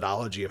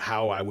methodology of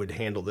how I would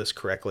handle this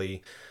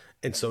correctly.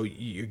 And so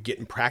you're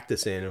getting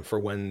practice in for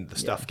when the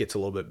stuff gets a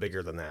little bit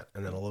bigger than that,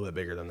 and then a little bit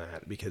bigger than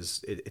that,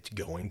 because it's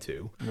going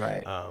to.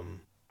 Right.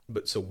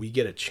 But so we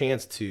get a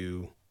chance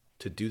to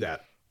do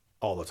that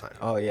all the time.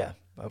 Oh yeah,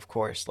 of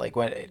course. Like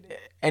when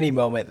any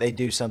moment they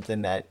do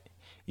something that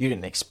you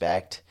didn't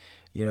expect,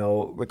 you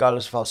know,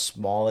 regardless of how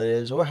small it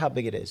is or how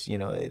big it is, you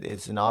know,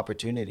 it's an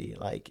opportunity.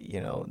 Like, you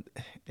know,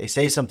 they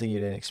say something you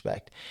didn't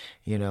expect,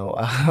 you know,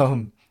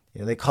 you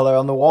know, they color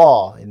on the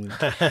wall and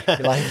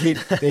like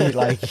they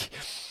like,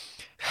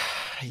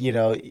 you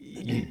know,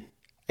 you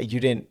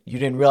didn't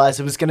realize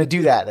it was gonna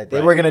do that. That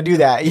they were gonna do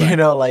that. You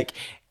know, like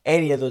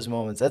any of those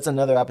moments, that's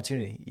another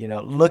opportunity. You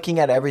know, looking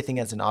at everything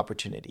as an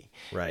opportunity.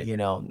 Right. You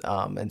know,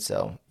 and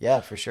so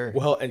yeah, for sure.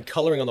 Well, and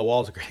coloring on the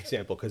wall is a great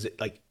example because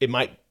it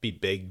might be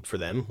big for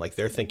them. Like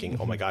they're thinking,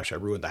 oh my gosh, I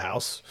ruined the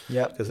house.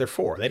 Yep. Because they're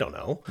 4, they don't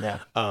know.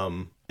 Yeah.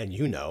 And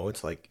you know,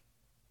 it's like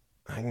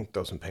I can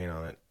throw some paint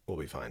on it. We'll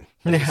be fine.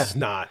 Like,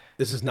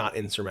 this is not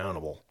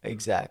insurmountable.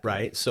 Exactly.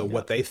 Right. So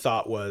what they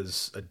thought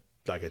was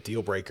like a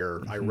deal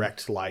breaker, I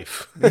wrecked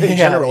life. Yeah, In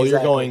general, you're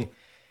exactly. going,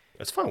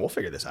 it's fine. We'll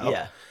figure this out.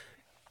 Yeah.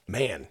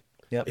 Man,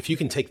 Yep. if you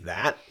can take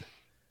that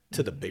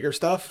to the bigger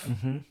stuff,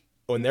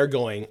 when they're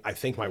going, I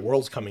think my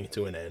world's coming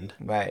to an end,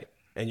 Right.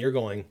 and you're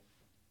going,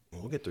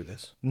 we'll get through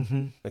this.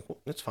 Like, well,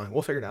 it's fine.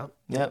 We'll figure it out.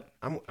 Yep.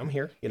 I'm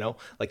here. You know,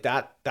 like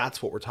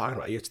that's what we're talking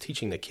about. It's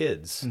teaching the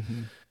kids.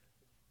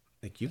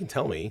 Like you can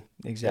tell me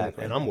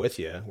Exactly. and I'm with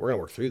you. We're gonna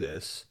work through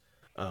this.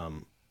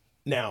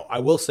 Now, I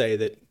will say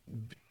that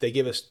they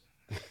give us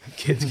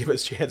kids give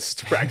us chances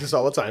to practice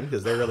all the time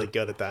because they're really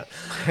good at that.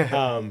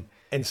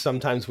 And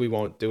sometimes we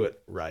won't do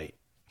it right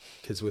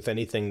because with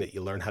anything that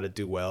you learn how to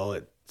do well,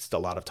 it's a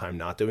lot of time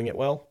not doing it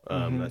well.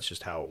 That's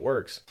just how it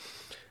works.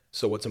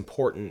 So what's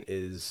important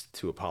is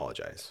to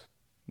apologize.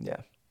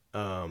 Yeah.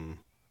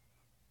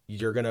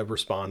 You're gonna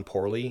respond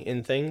poorly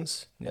in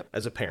things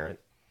as a parent,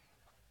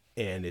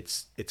 and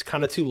it's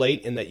kind of too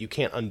late in that you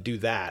can't undo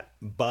that,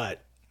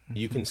 but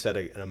you can set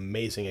an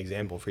amazing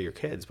example for your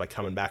kids by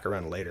coming back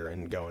around later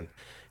and going,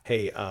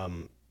 hey,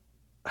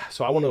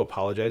 so I want to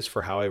apologize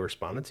for how I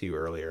responded to you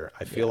earlier.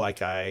 I feel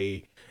like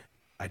I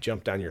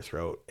jumped down your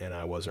throat and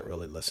I wasn't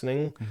really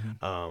listening.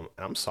 And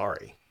I'm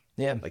sorry.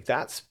 Yeah. Like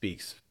that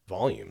speaks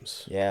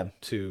volumes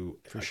to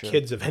sure.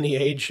 kids of any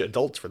age,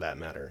 adults for that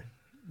matter.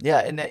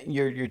 Yeah, and that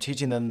you're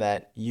teaching them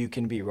that you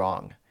can be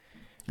wrong.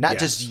 Not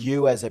just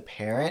you as a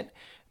parent,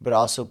 but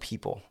also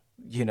people.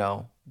 You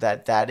know,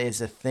 that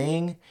is a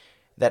thing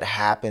that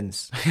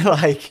happens.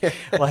 like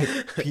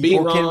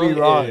people can be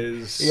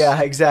wrong.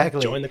 Yeah,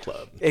 exactly. Join the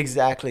club.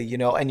 Exactly. You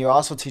know, and you're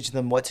also teaching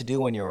them what to do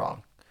when you're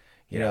wrong.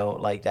 You know,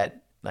 like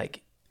that,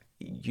 like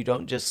you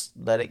don't just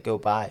let it go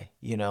by,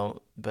 you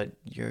know, but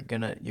you're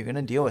gonna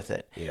deal with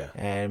it. Yeah.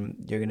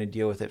 And you're gonna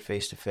deal with it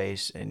face to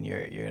face, and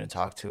you're gonna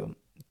talk to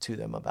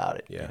them about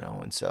it. Yeah. You know,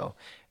 and so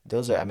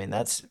those are, I mean,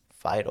 that's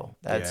vital.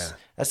 That's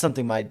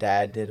something my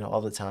dad did all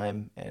the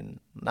time,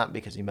 and not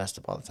because he messed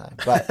up all the time,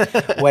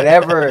 but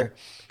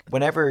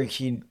whenever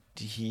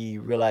he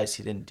realized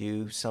he didn't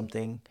do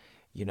something,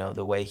 you know,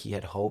 the way he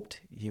had hoped,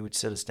 he would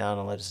sit us down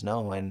and let us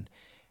know,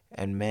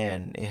 and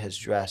man, it has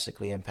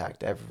drastically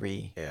impacted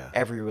every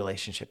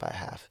relationship I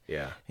have.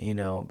 Yeah. You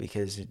know,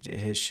 because it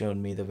has shown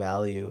me the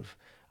value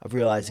of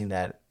realizing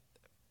that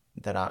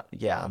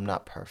I'm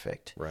not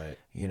perfect. Right.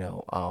 You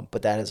know,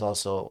 but that has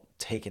also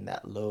taken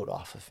that load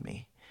off of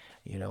me.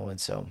 You know, and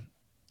so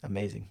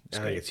amazing. I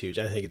think it's huge.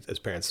 I think as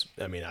parents,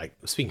 I mean,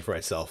 speaking for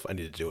myself, I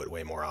need to do it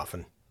way more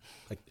often.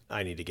 Like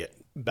I need to get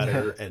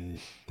better and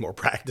more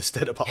practiced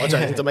at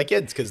apologizing to my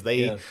kids because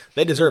they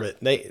deserve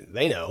it.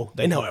 They know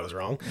I was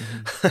wrong.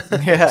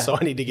 So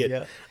I need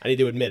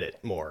to admit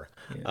it more.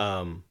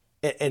 Yeah.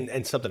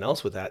 And something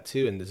else with that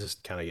too, and this is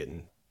kind of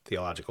getting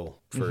theological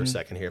for a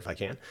second here if I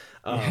can.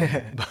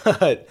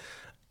 But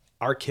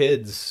our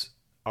kids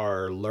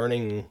are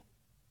learning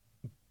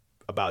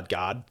about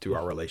God through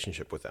our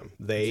relationship with them.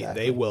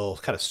 They will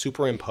kind of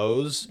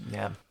superimpose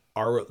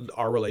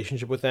our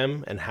relationship with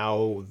them and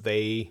how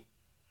we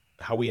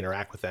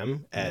interact with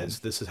them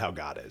as this is how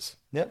God is.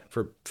 Yep.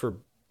 For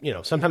you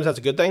know, sometimes that's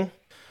a good thing,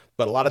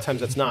 but a lot of times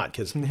that's not,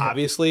 because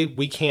obviously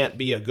we can't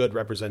be a good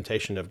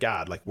representation of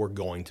God. Like we're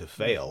going to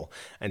fail.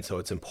 And so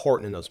it's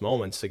important in those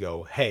moments to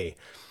go, hey,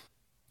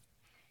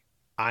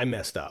 I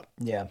messed up.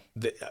 Yeah.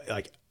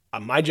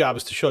 My job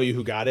is to show you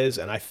who God is,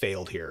 and I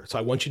failed here. So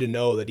I want you to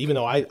know that even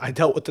though I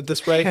dealt with it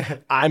this way,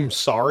 I'm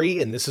sorry,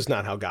 and this is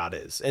not how God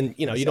is. And,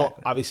 you know, you don't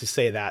obviously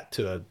say that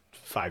to a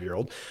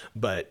 5-year-old,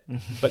 but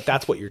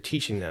that's what you're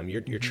teaching them.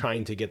 You're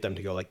trying to get them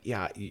to go like,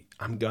 yeah,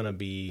 I'm going to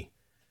be,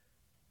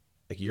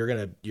 like, your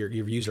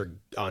views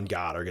on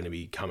God are going to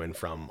be coming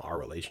from our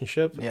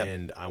relationship. Yep.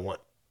 And I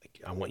want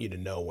you to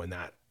know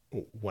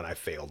when I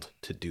failed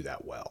to do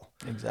that well.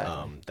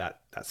 Exactly. That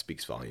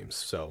speaks volumes.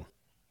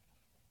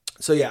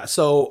 So yeah,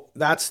 so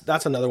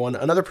that's another one.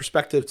 Another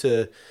perspective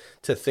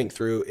to think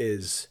through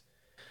is,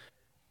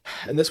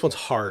 and this one's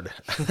hard.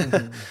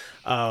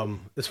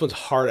 This one's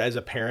hard as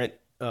a parent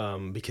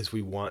because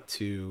we want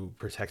to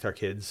protect our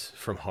kids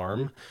from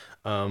harm.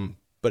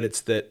 But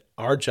it's that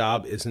our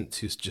job isn't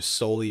to just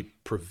solely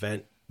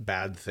prevent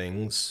bad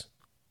things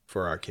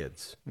for our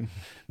kids.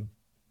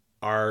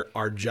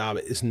 Our job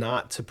is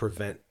not to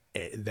prevent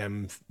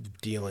them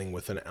dealing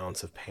with an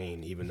ounce of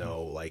pain, even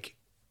though, like,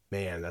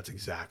 man, that's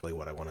exactly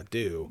what I want to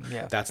do.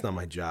 Yeah. That's not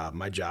my job.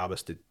 My job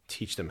is to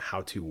teach them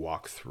how to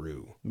walk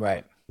through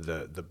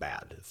the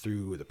bad,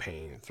 through the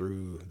pain,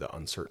 through the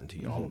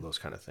uncertainty, all of those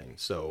kind of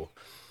things. So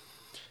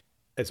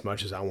as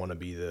much as I want to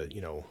be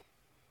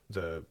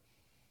the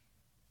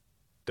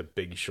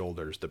big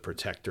shoulders, the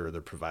protector, the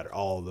provider,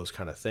 all of those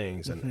kind of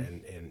things.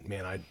 And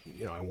man, I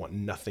want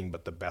nothing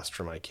but the best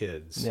for my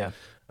kids. Yeah.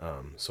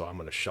 So I'm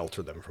going to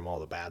shelter them from all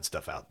the bad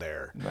stuff out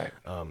there. Right.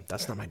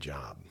 That's not my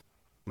job.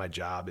 My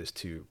job is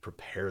to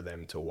prepare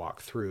them to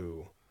walk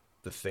through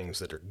the things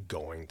that are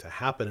going to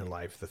happen in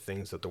life, the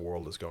things that the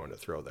world is going to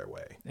throw their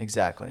way.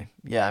 Exactly.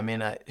 Yeah. I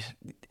mean,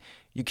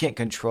 you can't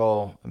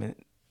control,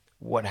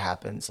 what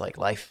happens. Like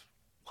life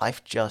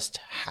just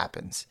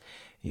happens.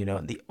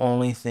 The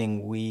only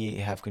thing we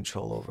have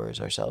control over is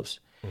ourselves,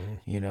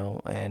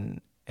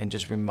 and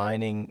just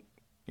reminding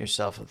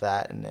yourself of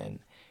that,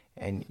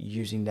 and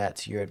using that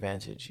to your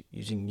advantage,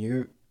 using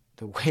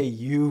the way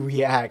you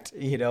react,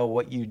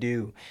 what you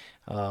do,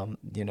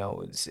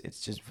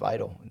 it's just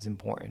vital. It's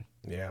important.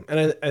 Yeah.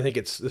 And I think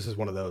this is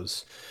one of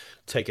those,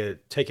 take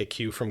a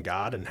cue from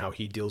God and how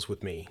he deals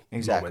with me.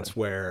 Exactly. Moments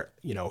where,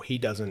 he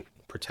doesn't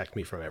protect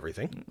me from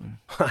everything.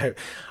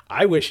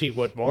 I wish he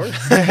would more.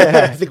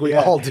 I think we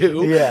all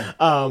do. Yeah.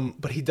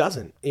 But he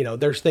doesn't.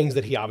 There's things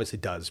that he obviously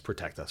does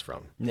protect us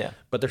from. Yeah.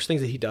 But there's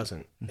things that he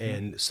doesn't.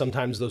 And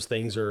sometimes those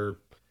things are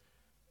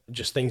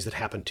just things that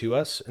happen to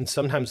us. And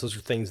sometimes those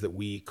are things that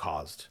we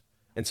caused.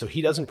 And so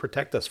he doesn't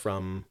protect us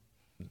from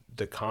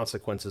the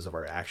consequences of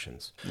our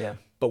actions. Yeah.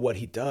 But what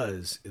he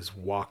does is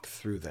walk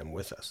through them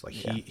with us. Like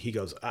he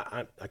goes,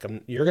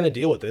 you're going to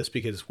deal with this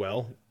because,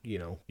 well,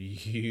 you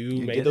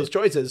made those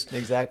choices.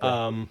 Exactly.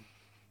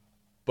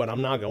 But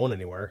I'm not going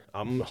anywhere.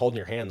 I'm holding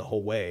your hand the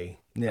whole way.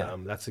 Yeah.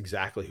 That's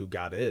exactly who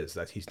God is.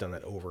 That he's done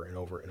that over and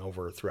over and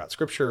over throughout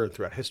Scripture and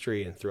throughout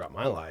history and throughout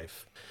my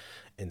life.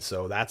 And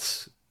so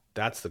that's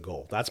the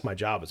goal. That's my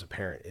job as a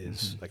parent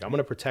is like, I'm going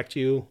to protect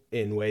you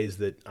in ways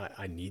that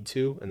I need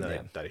to, and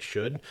that I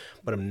should,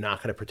 but I'm not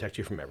going to protect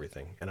you from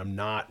everything. And I'm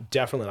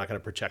definitely not going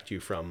to protect you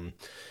from,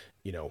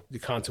 the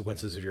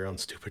consequences of your own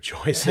stupid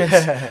choices.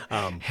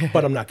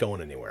 But I'm not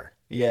going anywhere.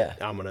 Yeah.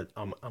 I'm going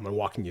to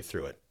walking you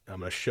through it. I'm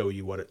going to show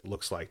you what it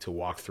looks like to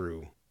walk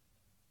through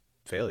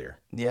failure.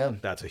 Yeah.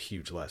 That's a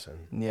huge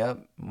lesson. Yeah.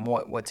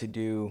 What to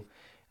do.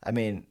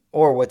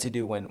 Or what to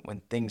do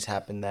when things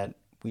happen that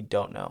we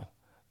don't know.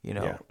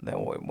 That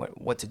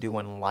what to do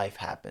when life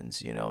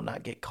happens,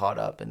 not get caught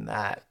up in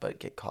that, but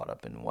get caught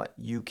up in what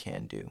you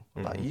can do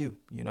about you,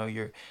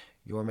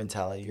 your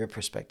mentality, your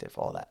perspective,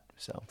 all that.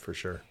 So for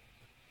sure.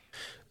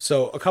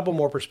 So a couple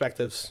more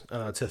perspectives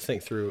to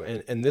think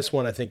through. And this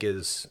one I think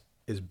is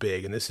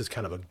big. And this is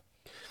kind of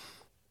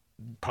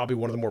probably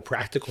one of the more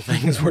practical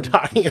things we're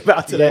talking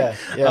about today.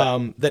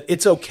 That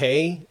it's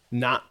okay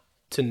not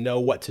to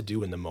know what to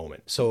do in the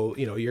moment. So,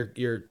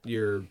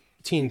 your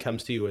teen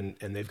comes to you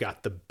and they've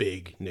got the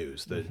big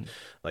news,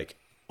 like,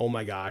 oh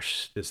my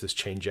gosh, does this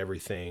change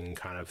everything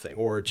kind of thing?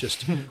 Or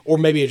or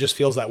maybe it just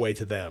feels that way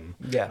to them.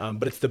 Yeah.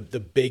 But it's the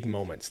big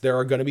moments. There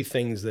are going to be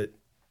things that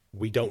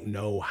we don't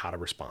know how to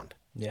respond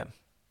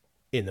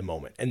in the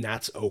moment. And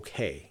that's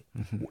okay.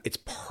 It's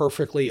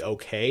perfectly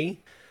okay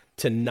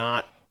to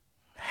not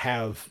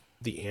have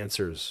the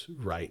answers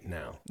right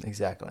now.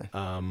 Exactly.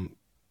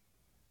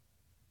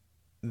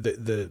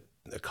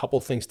 A couple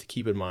things to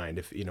keep in mind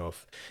if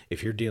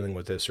you're dealing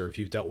with this, or if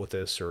you've dealt with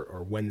this,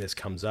 or when this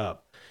comes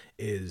up,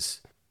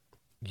 is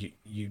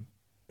you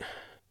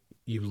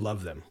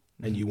love them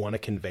and you want to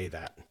convey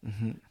that.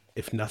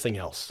 If nothing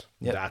else,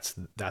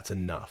 that's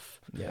enough.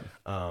 Yeah.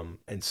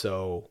 And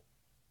so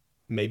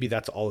maybe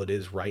that's all it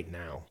is right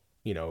now.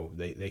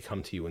 They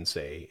come to you and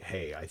say,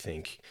 hey, I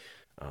think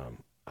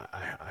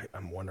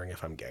I'm wondering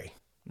if I'm gay.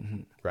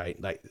 Right?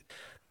 Like,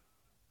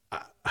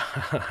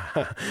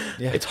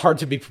 it's hard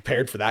to be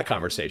prepared for that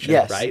conversation,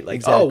 right? Like,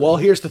 exactly. Oh, well,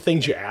 here's the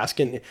things you ask,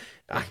 and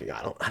I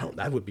don't.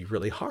 That would be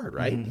really hard,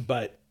 right?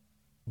 But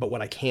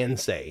what I can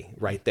say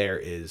right there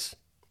is,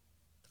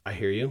 I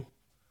hear you.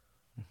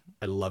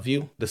 I love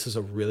you. This is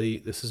a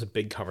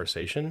big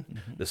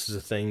conversation. This is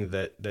a thing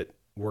that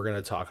we're going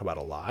to talk about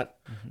a lot.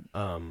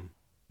 I'm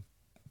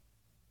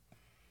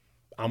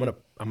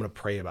gonna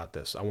pray about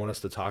this. I want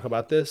us to talk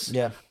about this.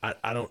 Yeah.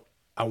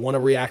 I want to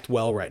react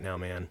well right now,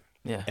 man.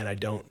 Yeah. And I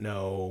don't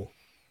know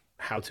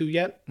how to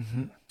yet.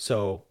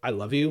 So I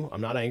love you.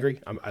 I'm not angry.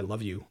 I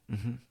love you.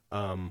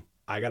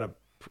 I got to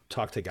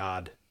talk to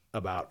God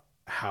about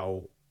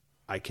how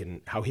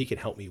he can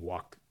help me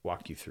walk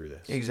you through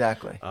this.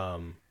 Exactly.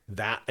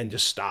 That, and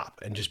just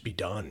stop and just be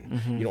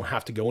done. You don't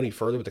have to go any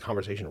further with the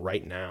conversation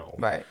right now.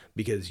 Right.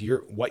 Because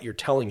what you're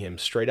telling him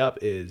straight up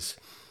is,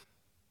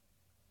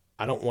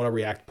 I don't want to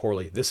react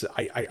poorly.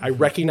 I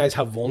recognize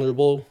how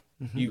vulnerable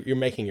you're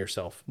making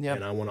yourself,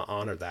 and I want to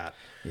honor that.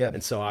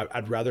 And so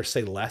I'd rather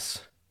say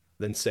less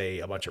than say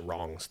a bunch of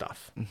wrong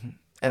stuff.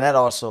 And that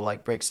also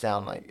breaks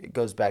down, it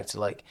goes back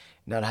to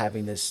not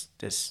having this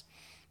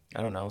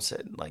I don't know,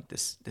 set like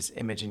this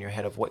image in your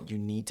head of what you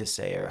need to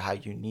say or how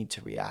you need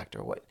to react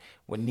or what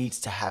needs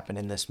to happen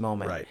in this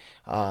moment. Right.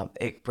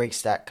 It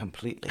breaks that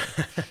completely.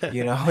 It's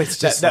that,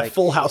 just that like,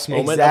 Full House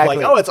moment exactly.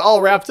 of like, oh, it's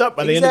all wrapped up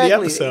by the end of the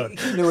episode.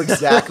 He knew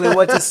exactly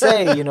what to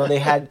say. They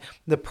had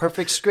the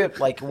perfect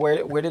script. Like,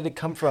 where did it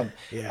come from?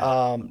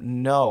 Yeah.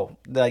 No,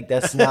 like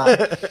that's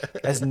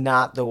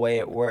not the way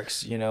it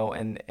works.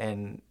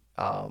 And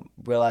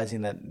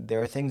realizing that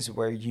there are things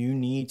where you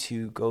need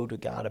to go to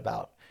God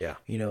about. Yeah.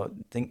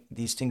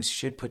 These things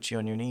should put you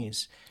on your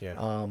knees.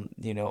 Yeah.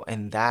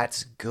 And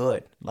that's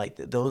good. Like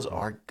those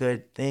are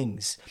good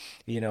things.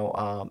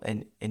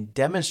 And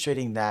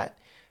demonstrating that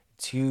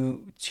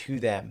to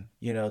them,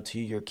 to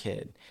your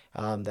kid,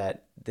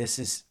 that this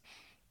is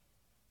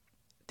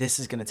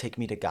going to take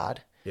me to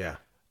God. Yeah.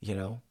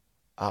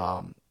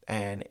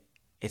 And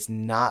it's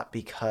not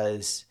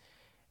because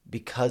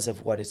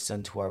of what it's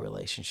done to our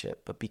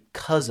relationship, but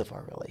because of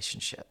our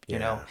relationship,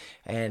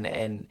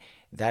 and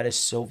that is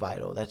so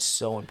vital. That's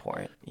so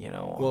important,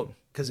 Well,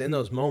 because in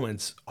those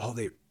moments, all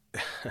they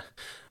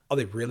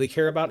really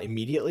care about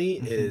immediately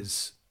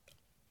is,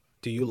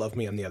 do you love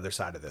me on the other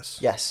side of this?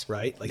 Yes.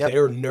 Right? Like Yep. they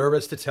were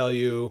nervous to tell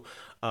you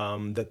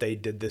that they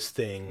did this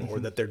thing or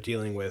that they're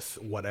dealing with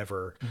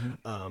whatever.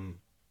 And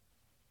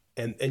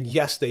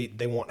yes, they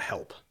want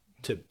help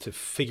to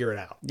figure it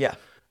out. Yeah.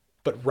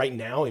 But right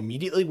now,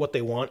 immediately what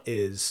they want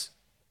is,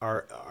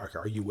 are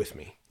you with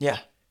me? Yeah.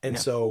 And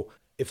so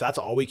if that's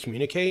all we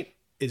communicate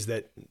is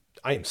that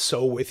I am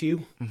so with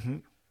you,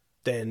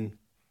 then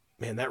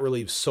man, that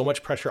relieves so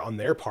much pressure on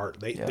their part.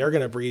 They're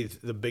going to breathe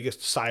the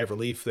biggest sigh of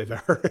relief they've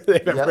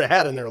ever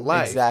had in their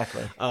life.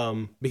 Exactly.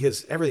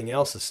 Because everything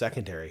else is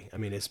secondary. I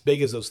mean, as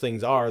big as those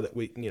things are that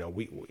we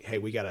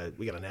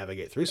gotta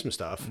navigate through some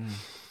stuff.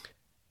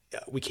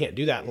 We can't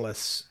do that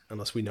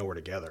unless we know we're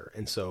together.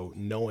 And so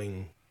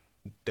knowing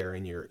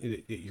you're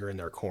in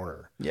their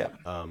corner,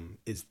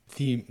 is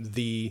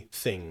the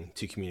thing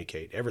to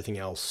communicate. Everything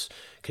else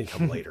can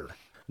come later.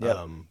 But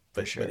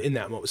in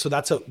that moment, so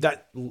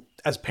that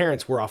as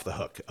parents, we're off the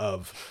hook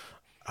of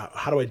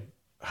how do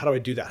I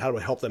do that? How do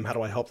I help them?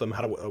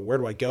 Where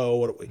do I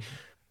go?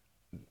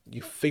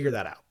 You figure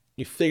that out.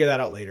 You figure that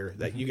out later.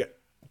 That you get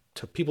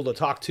to people to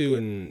talk to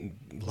and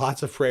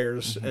lots of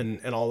prayers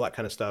and all that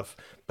kind of stuff.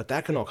 But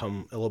that can all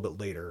come a little bit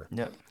later.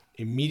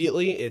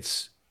 Immediately,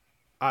 it's,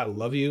 I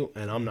love you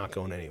and I'm not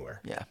going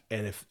anywhere. Yeah.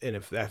 And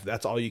if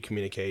that's all you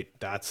communicate,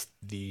 that's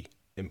the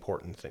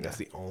important thing. That's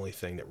the only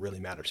thing that really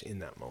matters in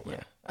that moment.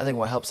 Yeah. I think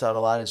what helps out a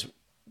lot is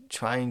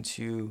trying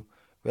to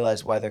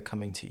realize why they're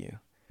coming to you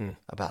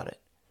about it.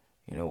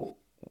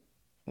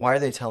 Why are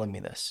they telling me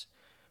this?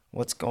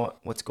 What's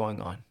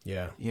going on?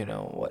 Yeah.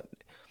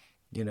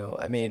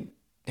 I mean,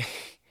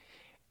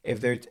 if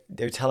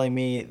they're telling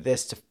me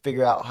this to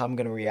figure out how I'm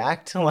going to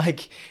react,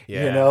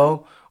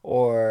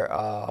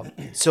 or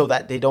so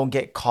that they don't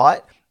get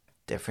caught,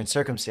 different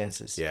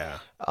circumstances. Yeah.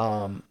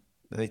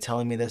 Are they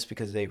telling me this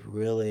because they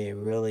really,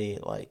 really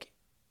like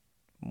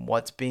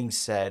what's being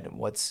said,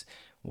 what's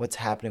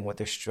happening, what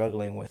they're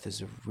struggling with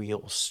is a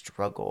real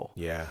struggle.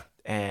 Yeah.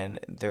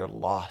 And they're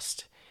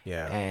lost.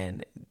 Yeah.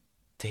 And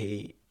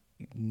they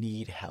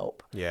need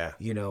help. Yeah.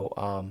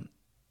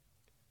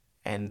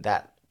 And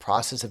that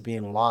process of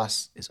being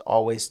lost is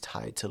always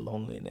tied to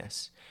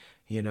loneliness,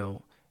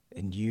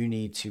 and you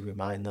need to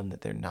remind them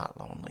that they're not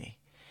lonely,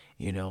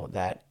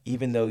 that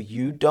even though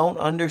you don't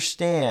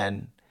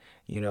understand,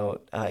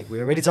 like we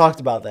already talked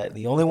about that,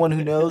 the only one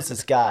who knows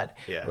is God,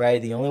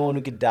 right? The only one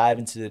who could dive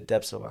into the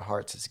depths of our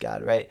hearts is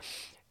God, right?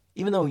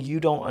 Even though you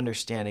don't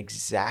understand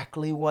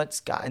exactly what's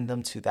gotten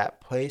them to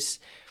that place,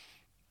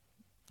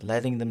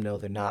 letting them know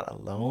they're not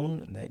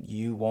alone and that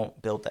you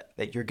won't build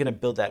that you're going to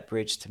build that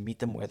bridge to meet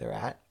them where they're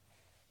at.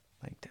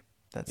 Like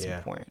that's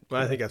important.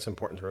 Well, I think that's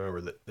important to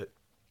remember that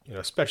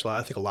especially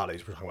I think a lot of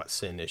these we're talking about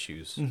sin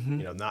issues,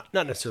 not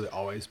necessarily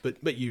always,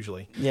 but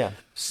usually. Yeah.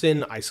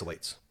 Sin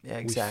isolates. Yeah,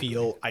 exactly. We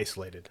feel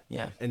isolated.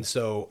 Yeah. And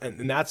so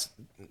and that's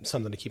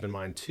something to keep in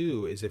mind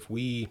too, is if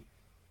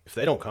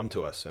they don't come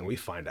to us and we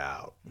find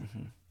out,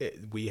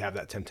 we have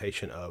that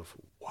temptation of,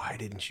 why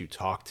didn't you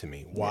talk to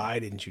me? Why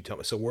didn't you tell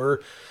me? So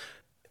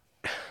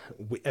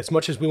as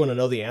much as we want to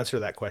know the answer to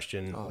that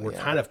question, we're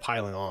kind of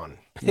piling on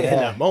in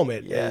that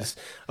moment. Is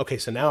okay.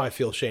 So now I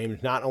feel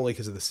shamed, not only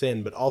because of the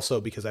sin, but also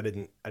because I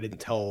didn't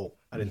tell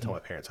my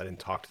parents. I didn't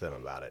talk to them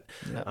about it.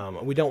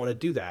 We don't want to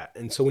do that,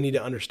 and so we need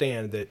to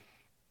understand that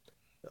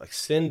like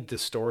sin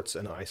distorts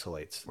and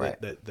isolates.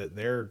 Right. That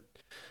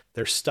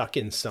they're stuck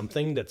in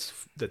something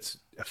that's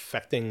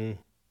affecting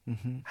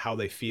how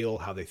they feel,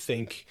 how they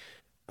think,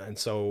 and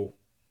so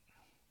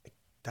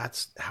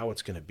that's how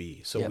it's going to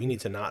be. So we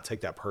need to not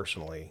take that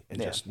personally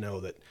and just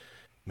know that,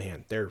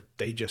 man,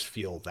 they just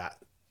feel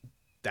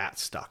that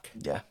stuck.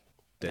 Yeah.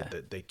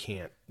 That they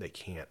can't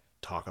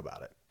talk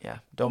about it. Yeah.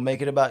 Don't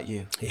make it about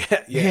you.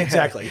 Yeah,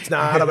 exactly. It's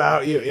not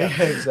about you. Yeah,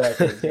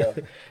 exactly.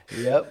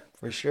 Yep,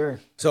 for sure.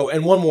 So,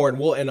 and one more, and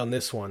we'll end on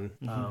this one.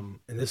 And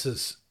this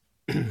is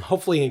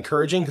hopefully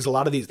encouraging, because a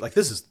lot of these, like,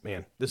 this is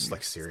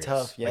like serious. It's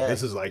tough. Yeah. Like,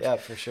 this is like,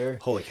 for sure.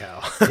 holy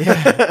cow.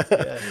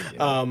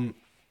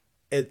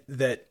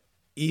 that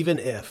even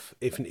if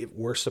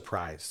we're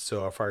surprised,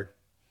 so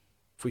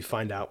if we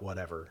find out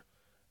whatever,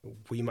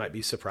 we might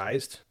be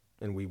surprised,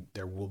 and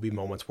there will be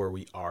moments where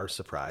we are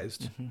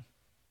surprised.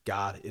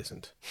 God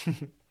isn't.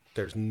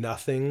 There's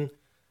nothing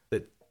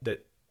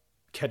that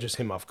catches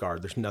him off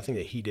guard. There's nothing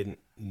that he didn't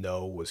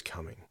know was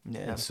coming.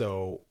 Yeah. And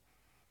so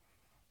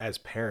as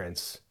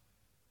parents,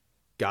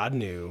 God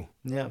knew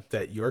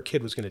that your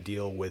kid was going to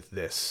deal with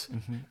this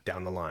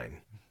down the line,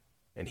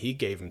 and he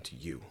gave him to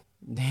you.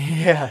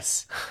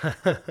 Yes.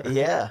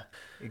 Yeah,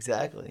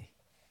 exactly.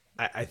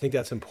 I think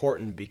that's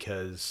important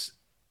because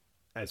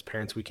as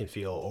parents, we can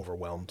feel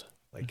overwhelmed.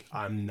 Like,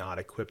 I'm not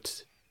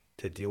equipped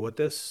to deal with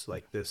this.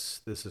 Like,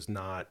 this is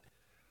not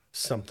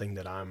something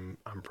that I'm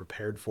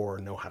prepared for,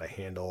 know how to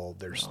handle.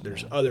 There's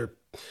other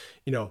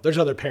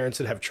parents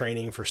that have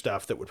training for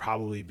stuff that would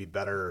probably be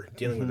better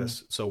dealing with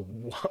this. So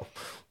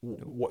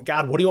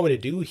God, what do you want me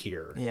to do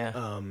here?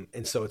 Yeah.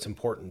 And so it's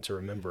important to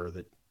remember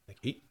that, like,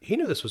 he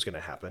knew this was going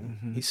to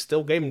happen. He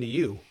still gave him to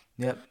you.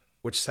 Yep.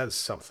 Which says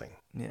something.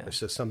 Yeah. It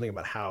says something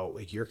about how,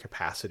 like, your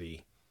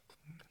capacity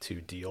to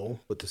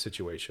deal with the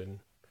situation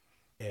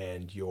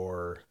and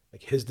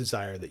his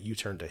desire that you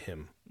turn to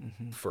him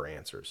for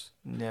answers.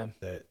 Yeah.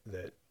 That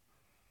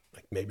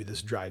like, maybe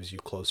this drives you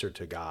closer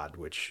to God,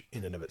 which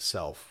in and of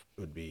itself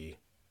would be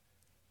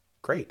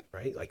great,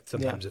 right? Like,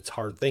 sometimes it's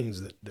hard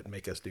things that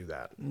make us do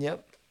that.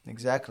 Yep.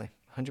 Exactly.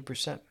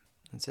 100%.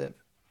 That's it.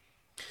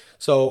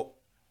 So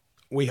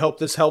we hope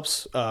this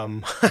helps.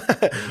 Well,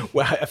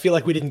 I feel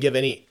like we didn't give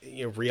any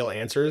real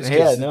answers.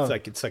 Yeah, no.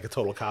 It's like a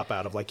total cop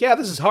out of like, yeah,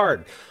 this is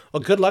hard.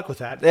 Well, good luck with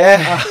that.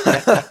 Yeah.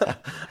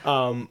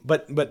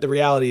 But the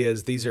reality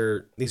is these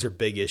are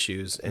big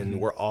issues,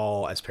 and we're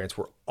all, as parents,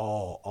 we're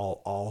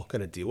all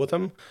going to deal with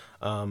them.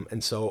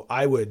 And so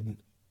I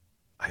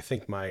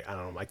think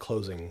my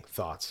closing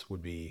thoughts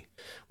would be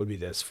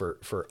this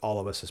for all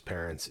of us as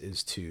parents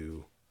is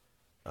to,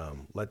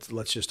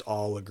 let's just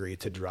all agree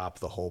to drop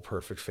the whole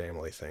perfect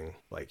family thing.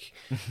 Like,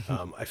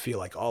 I feel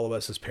like all of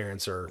us as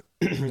parents are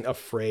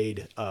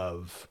afraid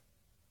of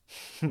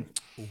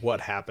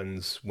what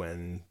happens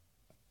when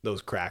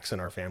those cracks in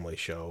our family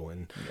show,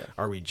 and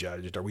are we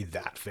judged? Are we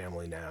that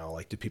family now?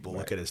 Like, do people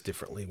look at us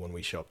differently when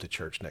we show up to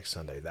church next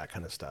Sunday? That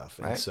kind of stuff.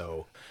 And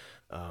so,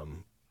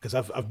 because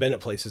I've been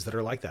at places that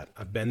are like that.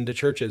 I've been to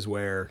churches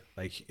where,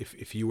 like,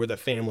 if you were the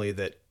family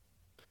that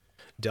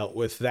dealt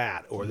with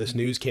that, or this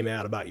news came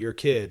out about your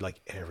kid,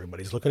 like,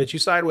 everybody's looking at you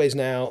sideways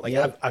now. Like,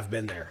 I've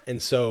been there.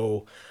 And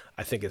so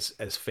I think as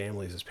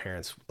families, as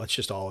parents, let's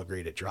just all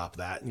agree to drop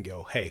that and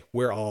go, hey,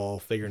 we're all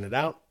figuring it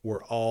out.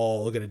 We're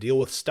all going to deal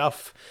with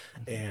stuff,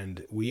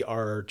 and we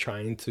are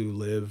trying to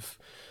live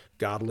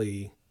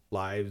godly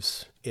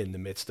lives in the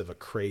midst of a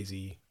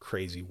crazy,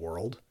 crazy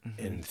world,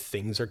 and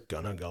things are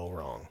gonna go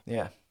wrong.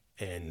 Yeah.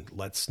 And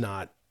let's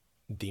not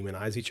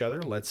demonize each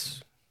other.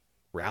 Let's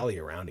rally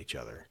around each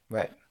other.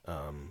 Right.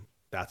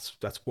 That's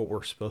what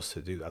we're supposed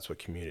to do. That's what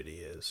community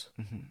is.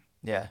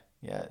 Yeah.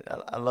 Yeah.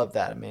 I love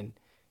that. I mean,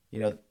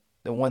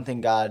 the one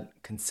thing God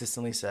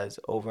consistently says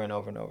over and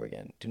over and over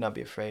again, do not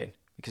be afraid,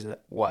 because of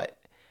what?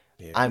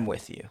 Yeah. I'm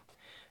with you,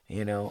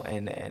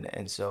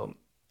 and so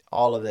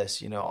all of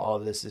this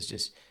is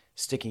just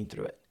sticking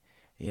through it,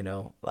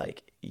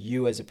 like,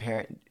 you as a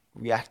parent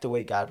react the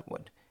way God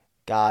would.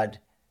 God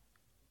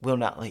will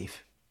not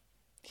leave.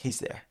 He's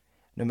there.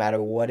 No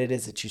matter what it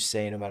is that you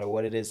say, no matter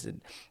what it is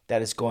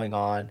that is going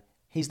on,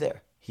 he's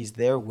there. He's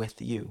there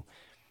with you.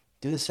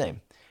 Do the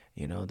same.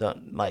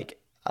 Don't, like,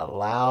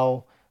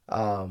 allow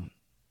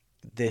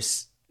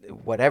this,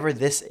 whatever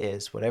this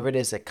is, whatever it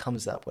is that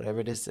comes up,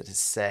 whatever it is that is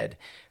said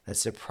that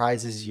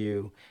surprises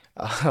you,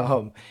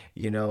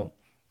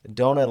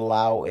 don't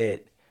allow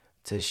it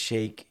to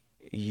shake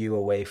you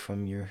away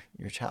from your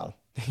child,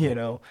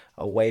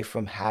 away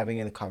from having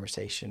a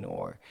conversation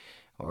or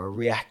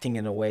reacting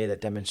in a way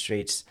that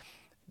demonstrates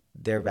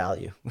their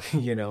value,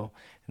 and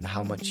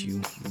how much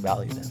you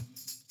value them.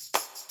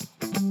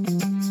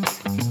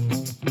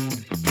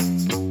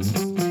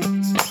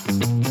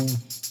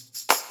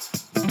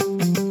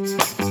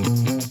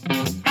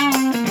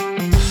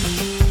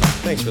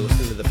 Thanks for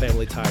listening to the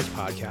Family Ties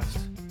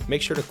podcast.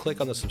 Make sure to click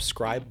on the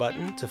subscribe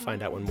button to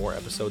find out when more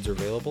episodes are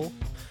available.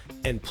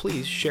 And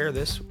please share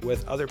this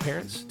with other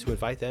parents to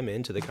invite them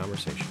into the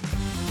conversation.